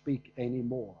not speak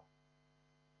anymore.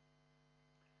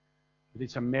 We did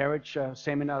some marriage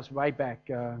seminars way back.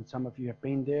 Some of you have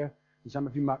been there. And some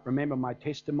of you might remember my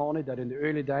testimony that in the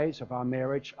early days of our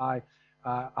marriage, I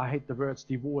had the words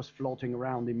divorce floating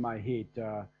around in my head.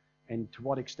 And to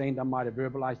what extent I might have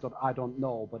verbalized it, I don't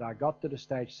know. But I got to the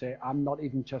stage say, I'm not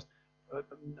even just,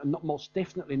 most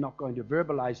definitely not going to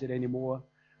verbalize it anymore.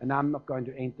 And I'm not going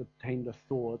to entertain the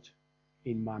thought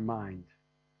in my mind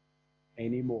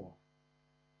anymore.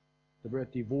 The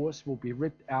word divorce will be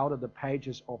ripped out of the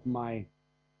pages of my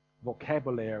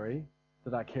vocabulary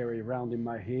that I carry around in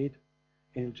my head.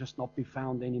 And it'll just not be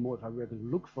found anymore. If I were to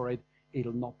look for it,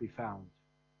 it'll not be found.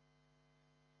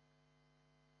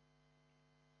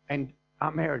 And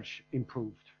our marriage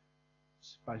improved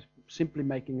by simply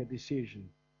making a decision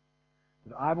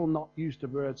that I will not use the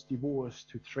words divorce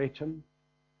to threaten,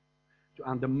 to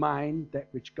undermine that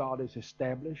which God has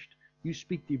established. You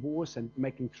speak divorce and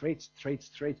making threats.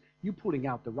 You're pulling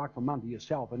out the rug from under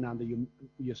yourself and under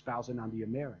your spouse and under your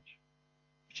marriage.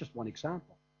 It's just one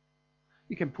example.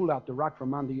 You can pull out the rug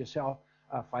from under yourself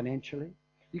financially.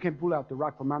 You can pull out the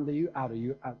rug from under you out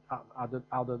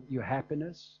of your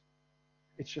happiness.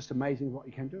 It's just amazing what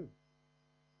you can do.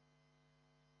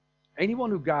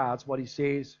 Anyone who guards what he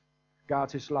says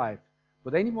guards his life.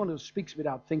 But anyone who speaks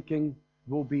without thinking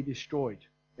will be destroyed.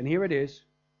 And here it is.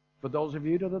 For those of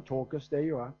you that are talkers, there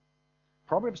you are.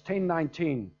 Proverbs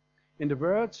 10:19. In the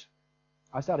words,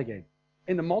 I start again.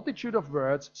 In the multitude of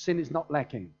words, sin is not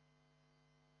lacking.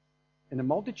 In the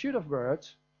multitude of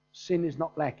words, sin is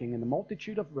not lacking. In the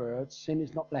multitude of words, sin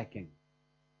is not lacking.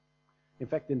 In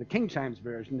fact, in the King James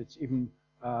Version, it's even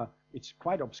it's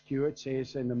quite obscure. It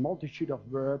says, in the multitude of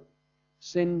words,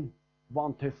 sin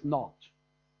wanteth not.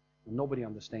 And nobody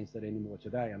understands that anymore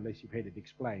today unless you've had it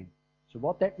explained. So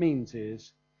what that means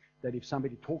is that if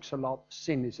somebody talks a lot,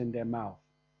 sin is in their mouth.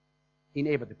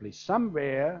 Inevitably.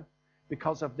 Somewhere,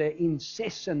 because of their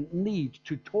incessant need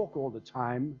to talk all the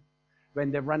time,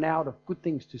 when they run out of good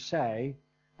things to say,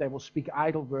 they will speak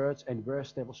idle words, and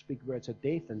worse, they will speak words of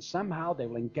death, and somehow they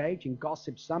will engage in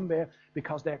gossip somewhere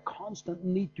because their constant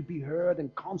need to be heard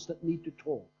and constant need to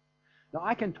talk. Now,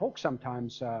 I can talk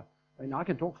sometimes, and I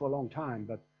can talk for a long time,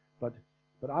 but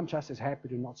I'm just as happy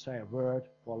to not say a word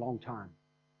for a long time.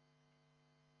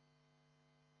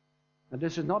 And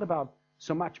this is not about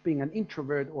so much being an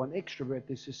introvert or an extrovert.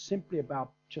 This is simply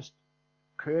about just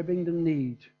curbing the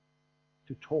need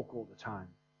to talk all the time.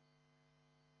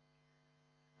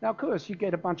 Now, of course, you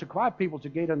get a bunch of quiet people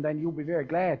together, and then you'll be very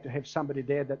glad to have somebody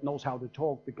there that knows how to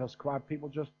talk, because quiet people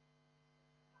just...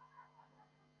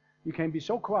 You can be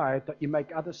so quiet that you make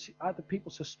other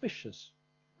people suspicious.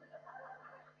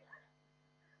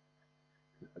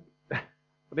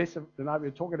 Vanessa and I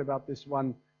were talking about this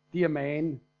one dear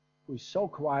man who's so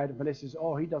quiet, and Vanessa says,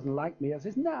 oh, he doesn't like me. I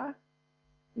says, no,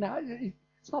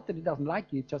 it's not that he doesn't like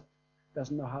you, he just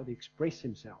doesn't know how to express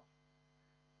himself.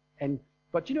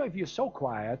 But if you're so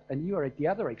quiet and you're at the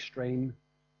other extreme,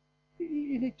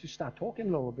 you need to start talking a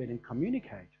little bit and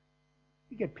communicate.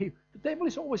 You get people. The devil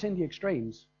is always in the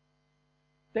extremes.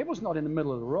 Devil's not in the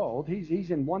middle of the road. He's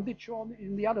in one ditch or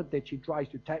in the other ditch. He tries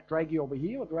to drag you over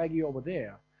here or drag you over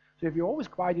there. So if you're always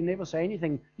quiet, you never say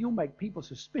anything, you'll make people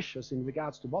suspicious in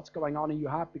regards to what's going on in your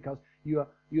heart because you're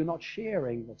not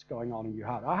sharing what's going on in your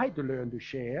heart. I had to learn to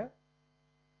share.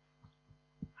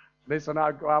 Listen,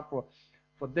 I'll go out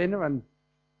for dinner and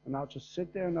I'll just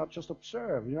sit there and I'll just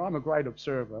observe. You know, I'm a great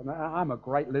observer. And I'm a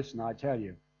great listener, I tell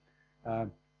you.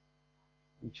 And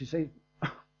she says,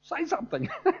 say something.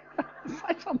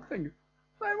 Say something.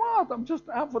 Say what? I'm just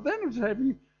out for dinner, just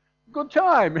having a good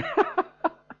time.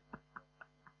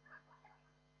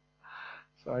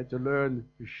 So I had to learn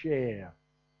to share.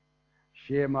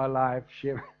 Share my life,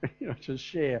 share, just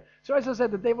share. So as I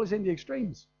said, the devil is in the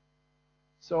extremes.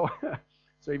 So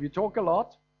if you talk a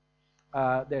lot,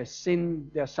 there's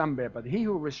sin there somewhere, but he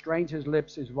who restrains his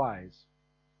lips is wise.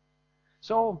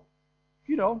 So,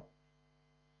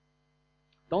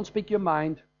 don't speak your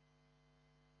mind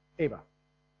ever.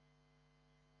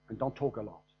 And don't talk a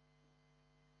lot.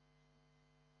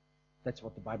 That's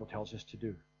what the Bible tells us to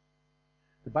do.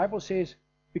 The Bible says,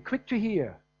 be quick to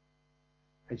hear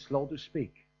and slow to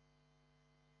speak.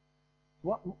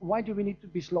 Why do we need to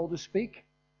be slow to speak?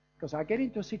 Because I get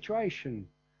into a situation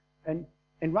and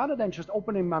rather than just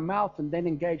opening my mouth and then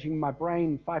engaging my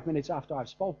brain 5 minutes after I've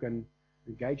spoken,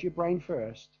 engage your brain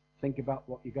first. Think about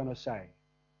what you're going to say.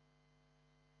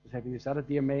 Just having this other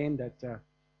dear man that,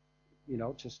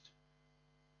 just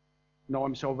know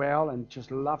him so well and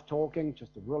just love talking,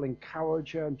 just a real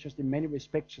encourager and just in many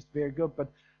respects just very good.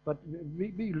 But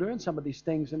we learn some of these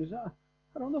things and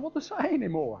I don't know what to say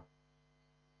anymore.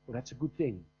 Well, that's a good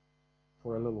thing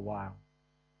for a little while.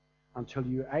 Until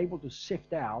you're able to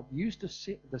sift out, use the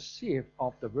sieve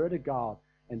of the Word of God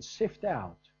and sift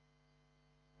out,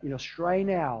 strain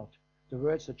out the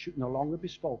words that should no longer be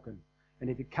spoken. And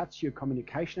if it cuts your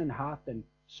communication and heart, then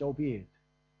so be it.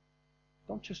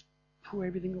 Don't just pour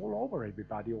everything all over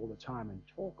everybody all the time and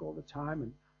talk all the time.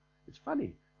 And it's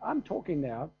funny. I'm talking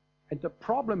now, and the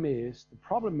problem is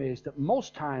that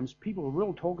most times people,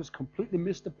 real talkers, completely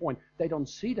miss the point. They don't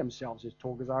see themselves as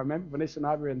talkers. I remember Vanessa and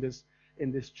I were in this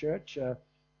church. There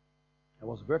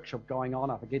was a workshop going on.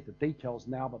 I forget the details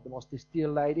now, but there was this dear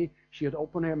lady. She had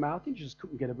opened her mouth and she just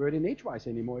couldn't get a word in edgewise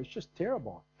anymore. It's just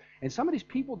terrible. And some of these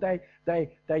people, they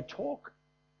talk,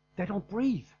 they don't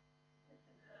breathe.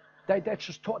 They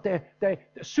just talk. They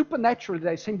supernaturally,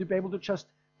 they seem to be able to just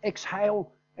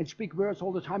exhale and speak words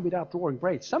all the time without drawing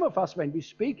breath. Some of us, when we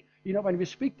speak,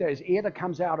 there's air that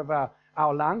comes out of our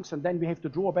lungs, and then we have to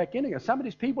draw back in again. Some of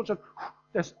these people just,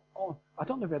 I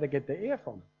don't know where they get the air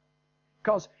from.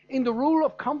 Because in the rule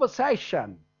of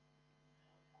conversation,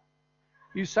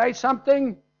 you say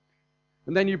something,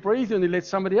 and then you breathe and you let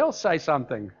somebody else say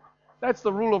something. That's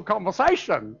the rule of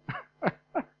conversation.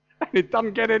 It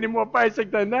doesn't get any more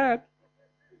basic than that.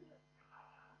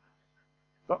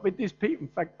 But with these people,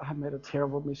 in fact, I made a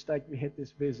terrible mistake. We had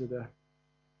this visitor.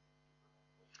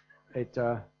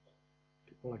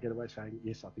 Will I get away saying,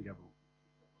 yes, I think I will.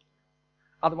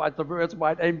 Otherwise, the words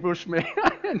might ambush me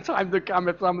in time to come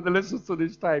if somebody listens to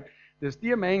this tape. This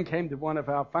dear man came to one of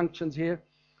our functions here,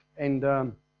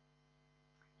 and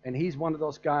he's one of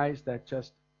those guys that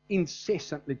just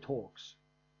incessantly talks.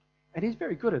 And he's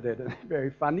very good at it, and very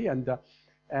funny. And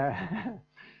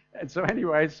so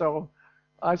anyway, so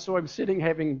I saw him sitting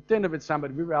having dinner with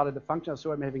somebody. We were out at the function. I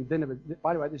saw him having dinner with,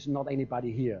 by the way, this is not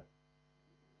anybody here.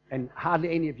 And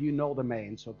hardly any of you know the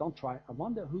man, so don't try. I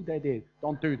wonder who that is.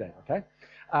 Don't do that, okay?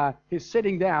 He's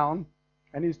sitting down,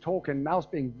 and he's talking. I was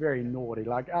being very naughty.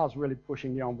 Like, I was really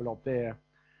pushing the envelope there.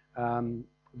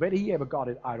 Whether he ever got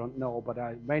it, I don't know. But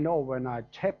I may know when I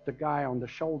tapped the guy on the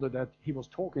shoulder that he was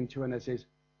talking to, and I says,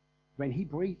 when he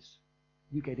breathes,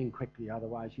 you get in quickly,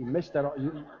 otherwise you miss that,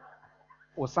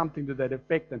 or something to that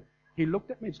effect. And he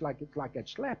looked at me, it's like I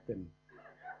slapped him.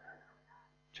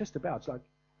 Just about. It's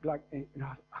like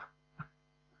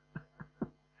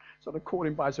sort of caught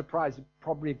him by surprise. It's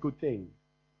probably a good thing.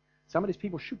 Some of these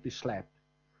people should be slapped.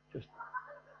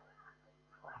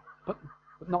 But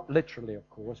not literally, of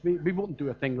course. We wouldn't do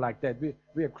a thing like that.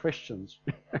 We are Christians.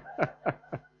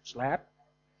 Slap.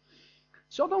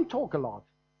 So don't talk a lot.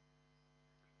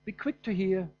 Be quick to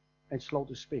hear and slow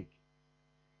to speak.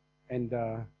 And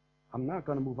I'm not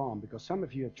going to move on because some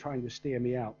of you are trying to stare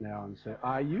me out now and say,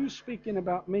 are you speaking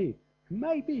about me?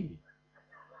 Maybe.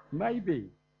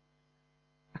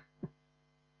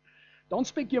 Don't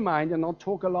speak your mind and don't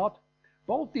talk a lot.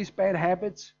 Both these bad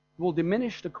habits will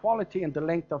diminish the quality and the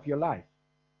length of your life.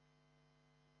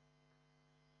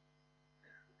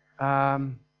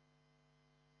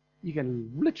 You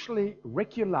can literally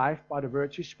wreck your life by the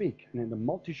words you speak. And in the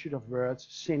multitude of words,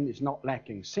 sin is not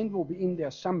lacking. Sin will be in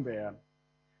there somewhere.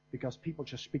 because people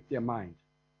just speak their mind.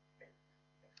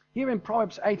 Here in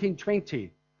Proverbs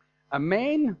 18:20, a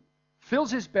man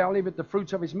fills his belly with the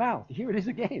fruits of his mouth. Here it is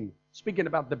again, speaking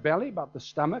about the belly, about the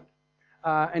stomach.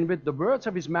 And with the words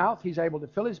of his mouth, he's able to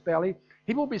fill his belly.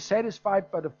 He will be satisfied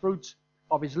by the fruits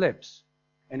of his lips.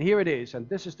 And here it is, and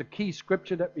this is the key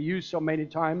scripture that we use so many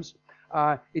times.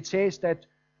 It says that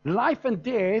life and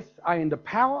death are in the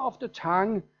power of the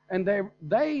tongue, and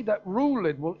they that rule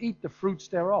it will eat the fruits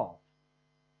thereof.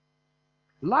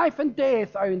 Life and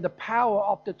death are in the power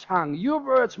of the tongue. Your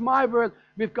words, my word,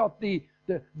 we've got the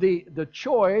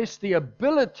choice, the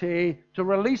ability to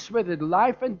release with it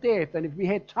life and death. And if we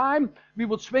had time, we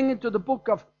would swing into the book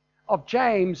of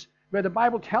James, where the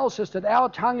Bible tells us that our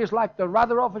tongue is like the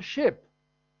rudder of a ship.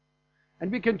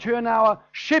 And we can turn our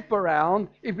ship around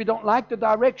if we don't like the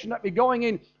direction that we're going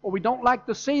in, or we don't like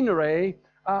the scenery.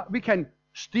 We can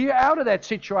steer out of that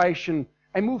situation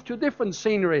and move to a different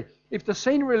scenery. If the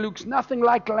scenery looks nothing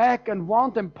like lack and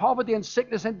want and poverty and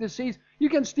sickness and disease, you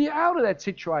can steer out of that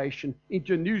situation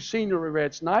into a new scenery where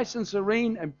it's nice and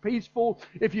serene and peaceful.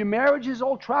 If your marriage is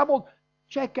all troubled,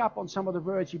 check up on some of the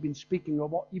words you've been speaking or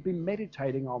what you've been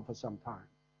meditating on for some time.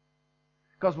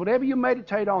 Because whatever you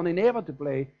meditate on,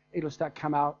 inevitably, it'll start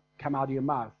come out of your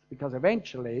mouth. Because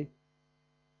eventually,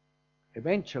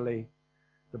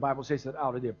 the Bible says that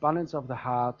out of the abundance of the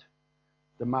heart,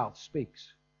 the mouth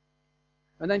speaks.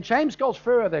 And then James goes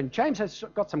further, and James has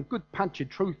got some good punchy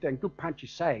truth and good punchy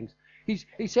sayings.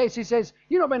 He says,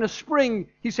 you know, when a spring,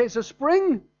 he says a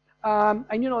spring,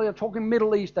 and you know, they're talking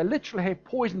Middle East, they literally have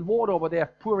poisoned water over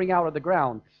there pouring out of the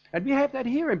ground. And we have that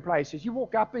here in places. You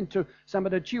walk up into some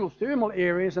of the geothermal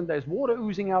areas and there's water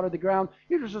oozing out of the ground.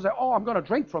 You just say, oh, I'm going to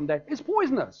drink from that. It's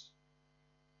poisonous.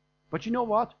 But you know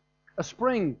what? A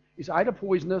spring is either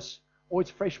poisonous or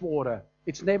it's fresh water.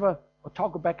 It's never a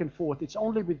toggle back and forth. It's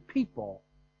only with people.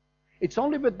 It's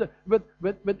only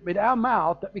with our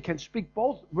mouth that we can speak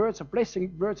both words of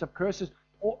blessing, words of curses,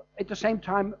 or at the same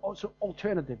time also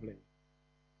alternatively.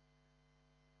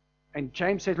 And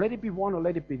James says, let it be one or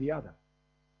let it be the other.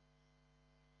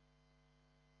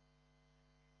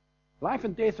 Life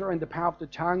and death are in the power of the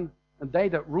tongue, and they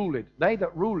that rule it. They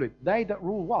that rule it. They that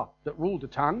rule what? That rule the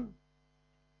tongue.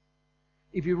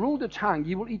 If you rule the tongue,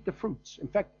 you will eat the fruits. In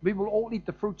fact, we will all eat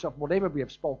the fruits of whatever we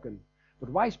have spoken. But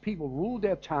wise people rule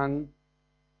their tongue,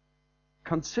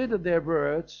 consider their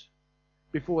words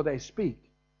before they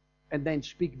speak, and then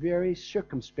speak very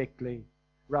circumspectly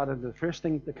rather than the first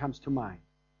thing that comes to mind.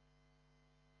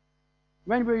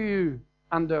 When were you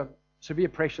under severe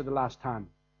pressure the last time?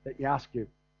 Let me ask you.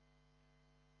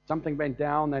 Something went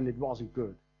down and it wasn't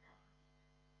good.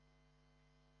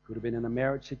 Could have been in a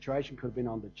marriage situation, could have been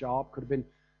on the job, could have been...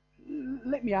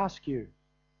 Let me ask you,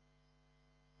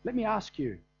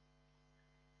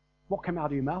 what came out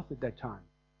of your mouth at that time?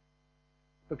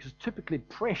 Because typically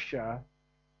pressure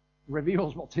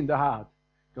reveals what's in the heart.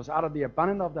 Because out of the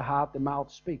abundance of the heart, the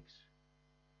mouth speaks.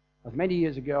 As many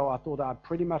years ago, I thought I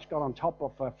pretty much got on top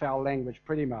of foul language,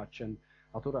 pretty much, and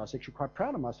I thought I was actually quite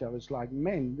proud of myself. It's like,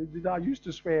 man, I used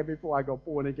to swear before I got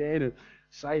born again and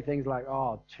say things like,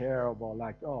 oh, terrible,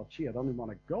 like, oh, gee, I don't even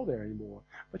want to go there anymore.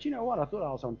 But you know what? I thought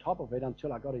I was on top of it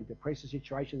until I got into a pressure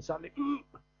situation. Suddenly,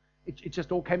 it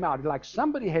just all came out. Like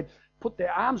somebody had put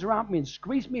their arms around me and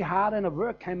squeezed me hard, and a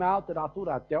word came out that I thought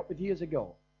I'd dealt with years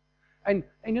ago. And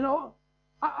you know,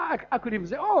 I could even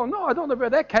say, oh, no, I don't know where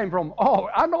that came from. Oh,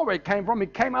 I know where it came from.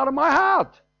 It came out of my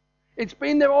heart. It's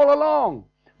been there all along.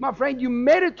 My friend, you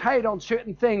meditate on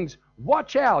certain things.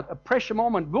 Watch out. A pressure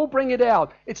moment will bring it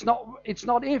out. It's not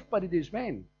if, but it is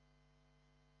when.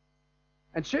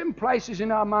 And certain places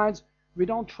in our minds, we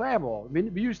don't travel. We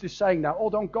use this saying now,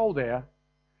 oh, don't go there.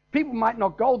 People might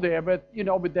not go there, but, you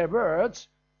know, with their words,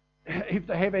 if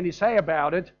they have any say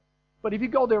about it. But if you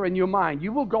go there in your mind,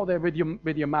 you will go there with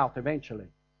your mouth eventually.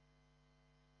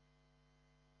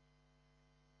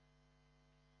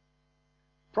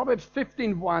 Proverbs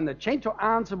 15:1, a gentle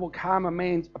answer will calm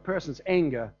a person's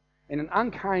anger, and an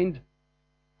unkind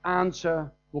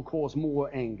answer will cause more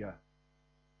anger.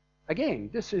 Again,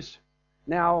 this is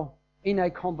now in a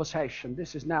conversation.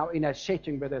 This is now in a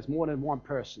setting where there's more than one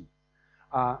person.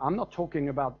 I'm not talking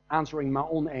about answering my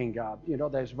own anger. You know,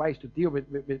 there's ways to deal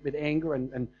with anger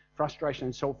and frustration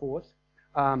and so forth.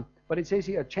 But it says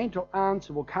here, a gentle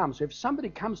answer will come. So if somebody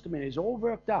comes to me and is all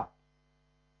worked up,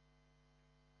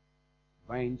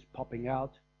 veins popping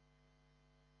out,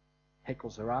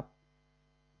 heckles her up,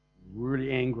 really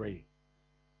angry,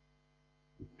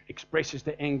 expresses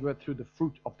their anger through the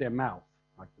fruit of their mouth,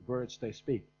 like the words they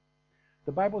speak.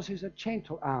 The Bible says a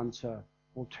gentle answer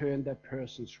will turn that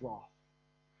person's wrath.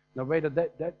 Now, whether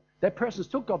That person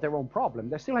still got their own problem.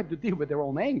 They still have to deal with their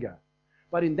own anger.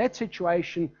 But in that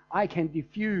situation, I can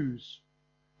diffuse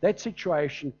that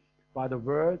situation by the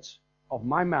words of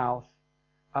my mouth,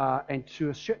 and to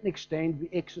a certain extent, we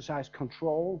exercise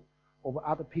control over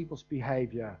other people's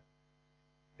behavior.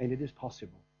 And it is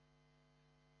possible.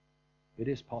 It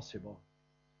is possible.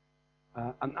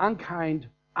 An unkind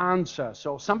answer.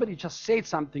 So somebody just said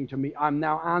something to me, I'm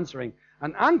now answering.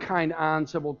 An unkind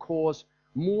answer will cause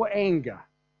more anger.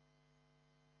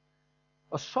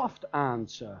 A soft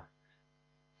answer.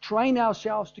 Train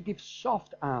ourselves to give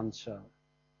soft answer.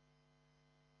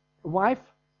 Wife,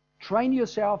 train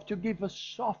yourself to give a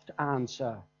soft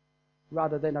answer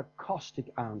rather than a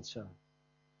caustic answer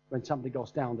when something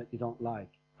goes down that you don't like.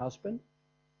 Husband,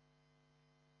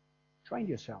 train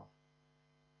yourself.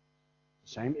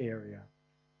 Same area.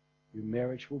 Your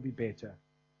marriage will be better.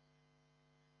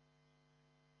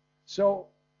 So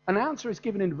an answer is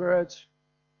given in words,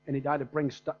 and it either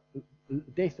brings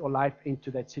death or life into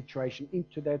that situation,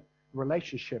 into that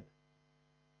relationship.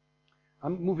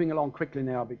 I'm moving along quickly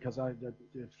now because there are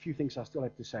a few things I still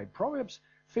have to say. Proverbs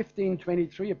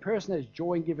 15:23, a person has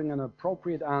joy in giving an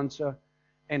appropriate answer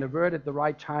and a word at the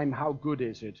right time. How good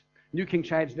is it? New King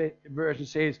James Version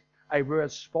says, a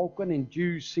word spoken in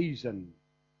due season.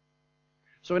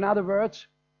 So in other words,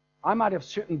 I might have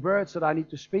certain words that I need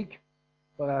to speak,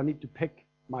 but I need to pick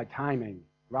my timing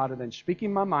rather than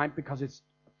speaking my mind because it's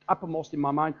uppermost in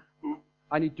my mind.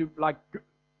 I need to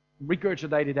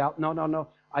regurgitate it out. No.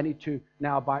 I need to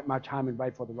now bide my time and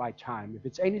wait for the right time. If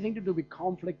it's anything to do with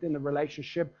conflict in a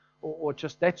relationship or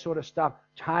just that sort of stuff,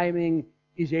 timing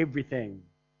is everything.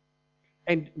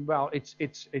 And well,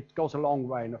 it goes a long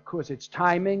way. And of course, it's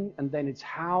timing, and then it's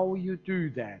how you do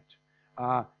that.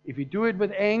 If you do it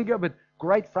with anger, with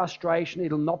great frustration,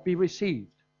 it'll not be received.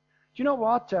 Do you know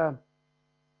what?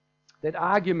 That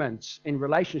arguments in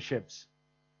relationships,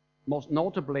 most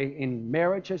notably in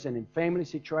marriages and in family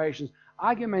situations,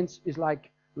 arguments is like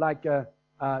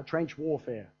trench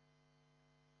warfare.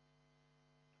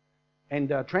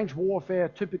 And trench warfare,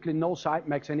 typically no side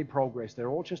makes any progress. They're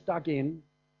all just dug in.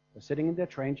 They're sitting in their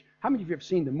trench. How many of you have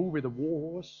seen the movie The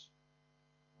War Horse?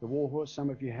 The War Horse, some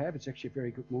of you have. It's actually a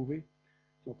very good movie.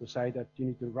 It's not to say that you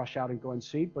need to rush out and go and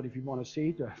see it, but if you want to see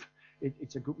it,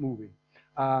 it's a good movie.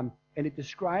 And it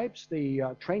describes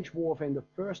the trench warfare in the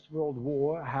First World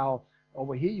War, how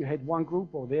over here you had one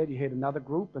group, over there you had another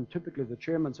group, and typically the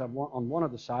Germans are on one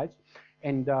of the sides,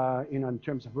 and in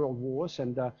terms of world wars,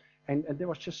 and there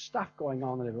was just stuff going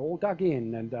on, and they were all dug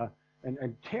in,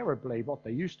 and terribly what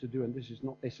they used to do, and this is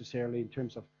not necessarily in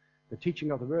terms of the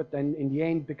teaching of the word, then in the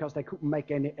end, because they couldn't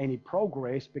make any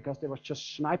progress, because there was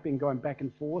just sniping going back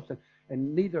and forth,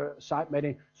 and neither side made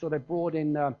any, so they brought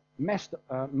in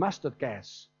mustard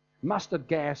gas. Mustard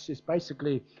gas is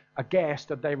basically a gas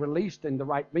that they released in the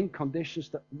right wind conditions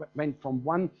that went from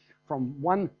one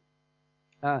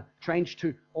trench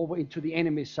to over into the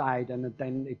enemy side, and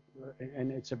then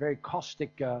it's a very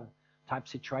caustic type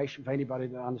situation for anybody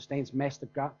that understands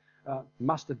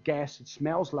mustard gas. It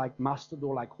smells like mustard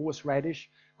or like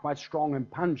horseradish, quite strong and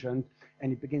pungent,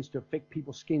 and it begins to affect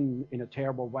people's skin in a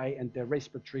terrible way, and their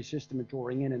respiratory system is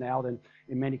drawing in and out, and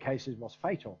in many cases was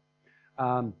fatal.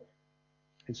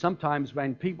 And sometimes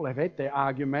when people have had their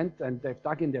argument and they've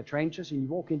dug in their trenches and you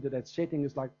walk into that setting,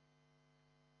 it's like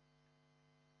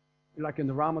in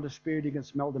the realm of the spirit, you can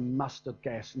smell the mustard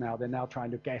gas now. They're now trying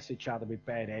to gas each other with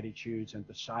bad attitudes and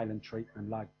the silent treatment,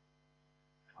 like,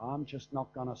 I'm just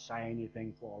not going to say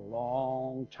anything for a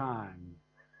long time.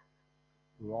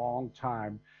 Long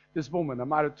time. This woman, I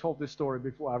might have told this story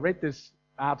before. I read this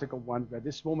article once where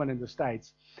this woman in the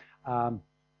States,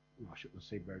 I shouldn't have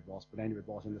said where it was, but anyway, it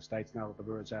was in the States now that the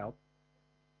word's out.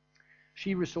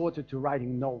 She resorted to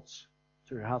writing notes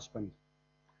to her husband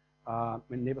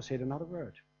and never said another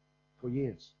word for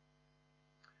years.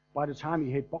 By the time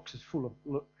he had boxes full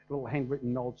of little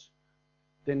handwritten notes,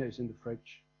 dinner's in the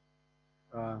fridge.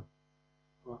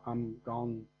 I'm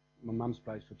gone my mum's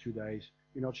place for 2 days.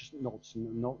 Just notes,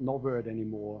 no word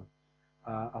anymore.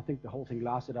 I think the whole thing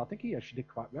lasted, I think he actually did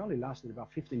quite well. He lasted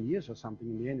about 15 years or something.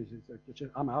 In the end, he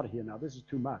said, I'm out of here now. This is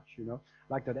too much,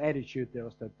 Like that attitude, there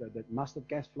was that mustard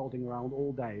gas floating around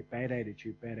all day. Bad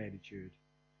attitude, bad attitude.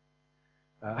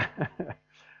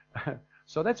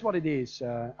 So that's what it is.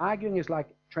 Arguing is like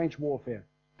trench warfare.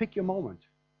 Pick your moment.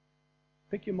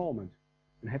 Pick your moment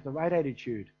and have the right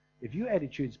attitude. If your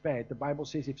attitude's bad, the Bible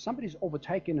says if somebody's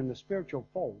overtaken in a spiritual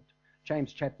fault,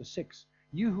 James chapter 6,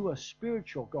 you who are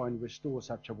spiritual, go and restore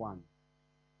such a one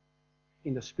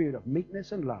in the spirit of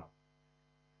meekness and love.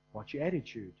 What's your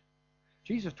attitude?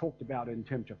 Jesus talked about it in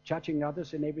terms of judging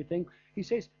others and everything. He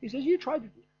says, you try to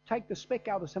take the speck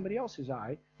out of somebody else's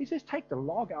eye. He says, take the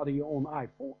log out of your own eye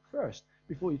first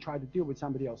before you try to deal with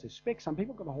somebody else's speck. Some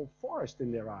people got a whole forest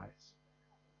in their eyes.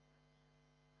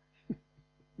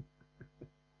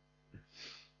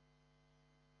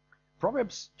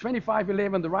 Proverbs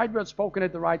 25:11, the right word spoken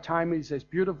at the right time is as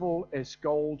beautiful as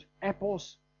gold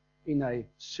apples in a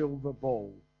silver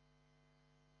bowl.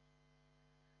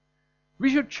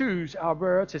 We should choose our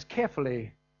words as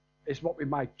carefully as what we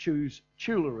might choose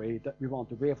jewelry that we want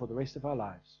to wear for the rest of our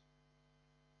lives.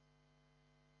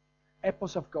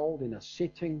 Apples of gold in a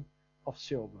setting of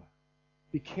silver.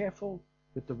 Be careful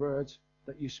with the words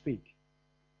that you speak.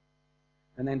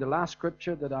 And then the last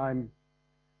scripture that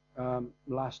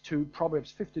last two,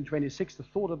 Proverbs 15:26, the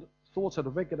thoughts of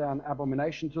the wicked are an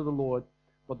abomination to the Lord,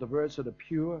 but the words of the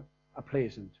pure are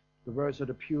pleasant. The words of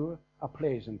the pure are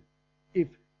pleasant.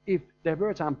 If their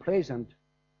words are unpleasant,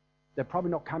 they're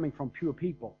probably not coming from pure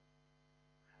people.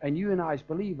 And you and I as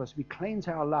believers, we cleanse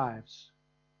our lives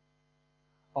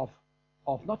of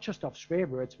not just of swear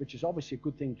words, which is obviously a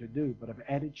good thing to do, but of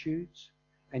attitudes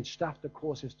and stuff that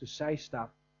causes us to say stuff.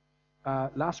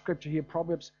 Last scripture here,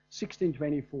 Proverbs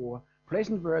 16:24.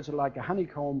 Pleasant words are like a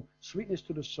honeycomb, sweetness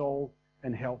to the soul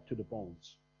and health to the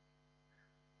bones.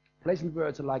 Pleasant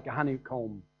words are like a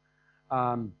honeycomb,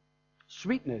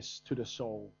 sweetness to the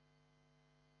soul.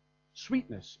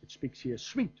 Sweetness, it speaks here,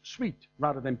 sweet,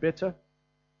 rather than bitter.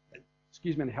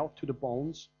 Excuse me, and health to the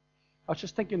bones. I was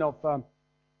just thinking of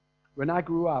when I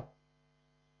grew up,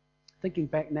 thinking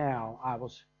back now, I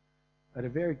was at a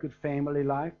very good family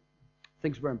life.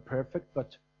 Things weren't perfect,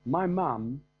 but my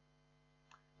mom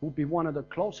would be one of the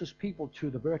closest people to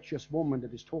the virtuous woman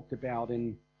that is talked about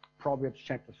in Proverbs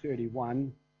chapter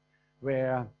 31,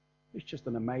 where it's just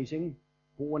an amazing,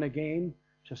 born again,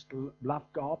 just love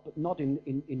God, but not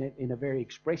in a very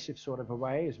expressive sort of a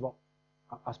way as what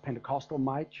us Pentecostal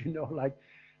might,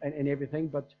 and everything.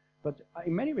 But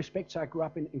in many respects, I grew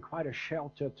up in quite a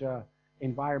sheltered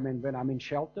environment. When I mean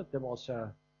sheltered, there was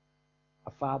a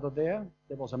father there.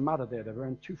 There was a mother there. There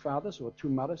weren't two fathers or two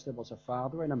mothers. There was a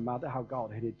father and a mother, how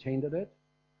God had intended it.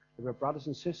 There were brothers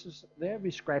and sisters there. We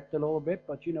scrapped a little bit,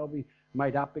 but we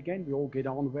made up again. We all get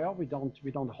on well. We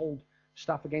don't hold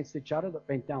stuff against each other that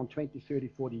went down 20, 30,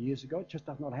 40 years ago. It just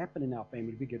does not happen in our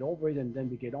family. We get over it and then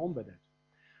we get on with it.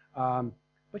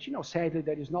 But sadly,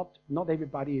 that is not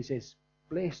everybody is as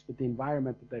blessed with the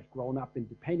environment that they've grown up in,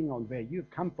 depending on where you've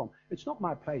come from. It's not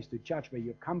my place to judge where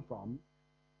you've come from,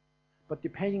 but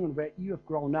depending on where you have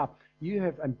grown up, you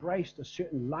have embraced a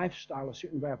certain lifestyle, a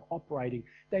certain way of operating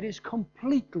that is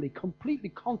completely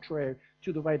contrary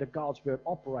to the way that God's word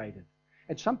operated.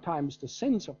 And sometimes the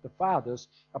sins of the fathers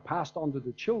are passed on to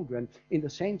the children in the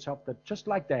sense of that, just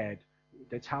like Dad,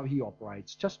 that's how he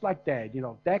operates. Just like Dad,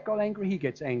 Dad got angry, he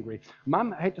gets angry.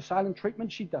 Mom had the silent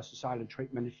treatment, she does the silent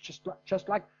treatment. It's just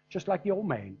like the old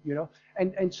man,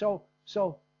 And so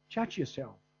judge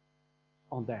yourself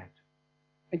on that,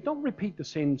 and don't repeat the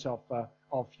sins of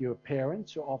your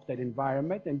parents or of that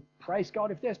environment. And praise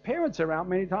God, if there's parents around,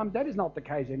 many times that is not the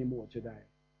case anymore today,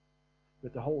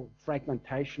 with the whole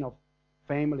fragmentation of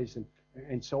families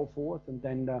and so forth, and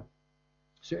then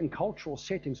certain cultural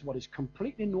settings, what is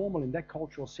completely normal in that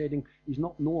cultural setting is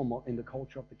not normal in the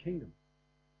culture of the kingdom.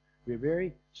 We're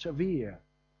very severe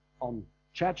on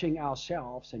judging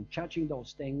ourselves and judging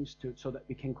those things so that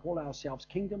we can call ourselves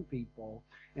kingdom people,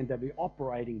 and that we're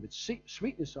operating with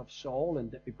sweetness of soul,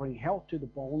 and that we bring health to the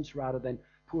bones rather than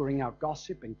pouring out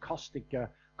gossip and caustic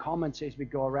comments as we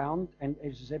go around. And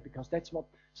as I said, because that's what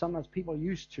sometimes people are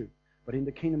used to. But in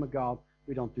the kingdom of God,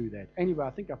 we don't do that. Anyway,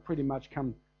 I think I've pretty much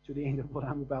come to the end of what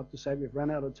I'm about to say. We've run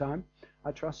out of time.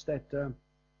 I trust that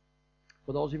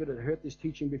for those of you that have heard this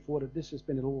teaching before, that this has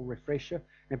been a little refresher.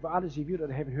 And for others of you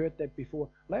that haven't heard that before,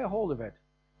 lay a hold of it.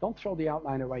 Don't throw the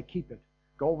outline away. Keep it.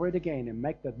 Go over it again and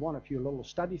make that one of your little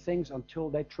study things until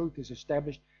that truth is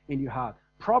established in your heart.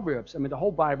 Proverbs, the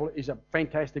whole Bible is a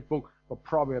fantastic book, but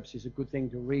Proverbs is a good thing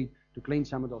to read, to glean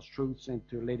some of those truths and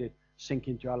to let it sink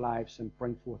into our lives and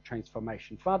bring forth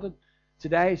transformation. Father,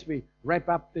 today as we wrap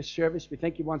up this service, we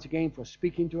thank you once again for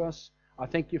speaking to us. I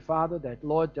thank you, Father, that,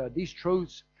 Lord, these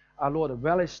truths are, Lord, are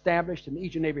well established in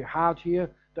each and every heart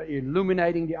here, that you're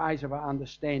illuminating the eyes of our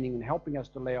understanding and helping us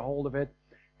to lay a hold of it.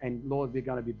 And, Lord, we're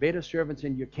going to be better servants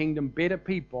in your kingdom, better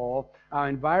people. Our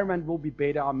environment will be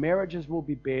better. Our marriages will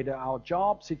be better. Our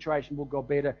job situation will go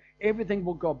better. Everything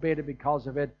will go better because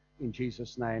of it. In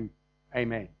Jesus' name,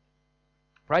 amen.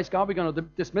 Praise God. We're going to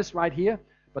dismiss right here.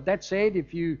 But that said,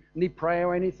 if you need prayer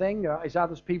or anything, as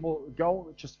others people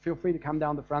go, just feel free to come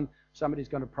down the front. Somebody's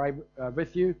going to pray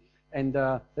with you. And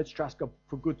let's trust God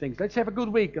for good things. Let's have a good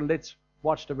week, and let's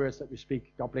watch the words that we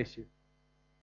speak. God bless you.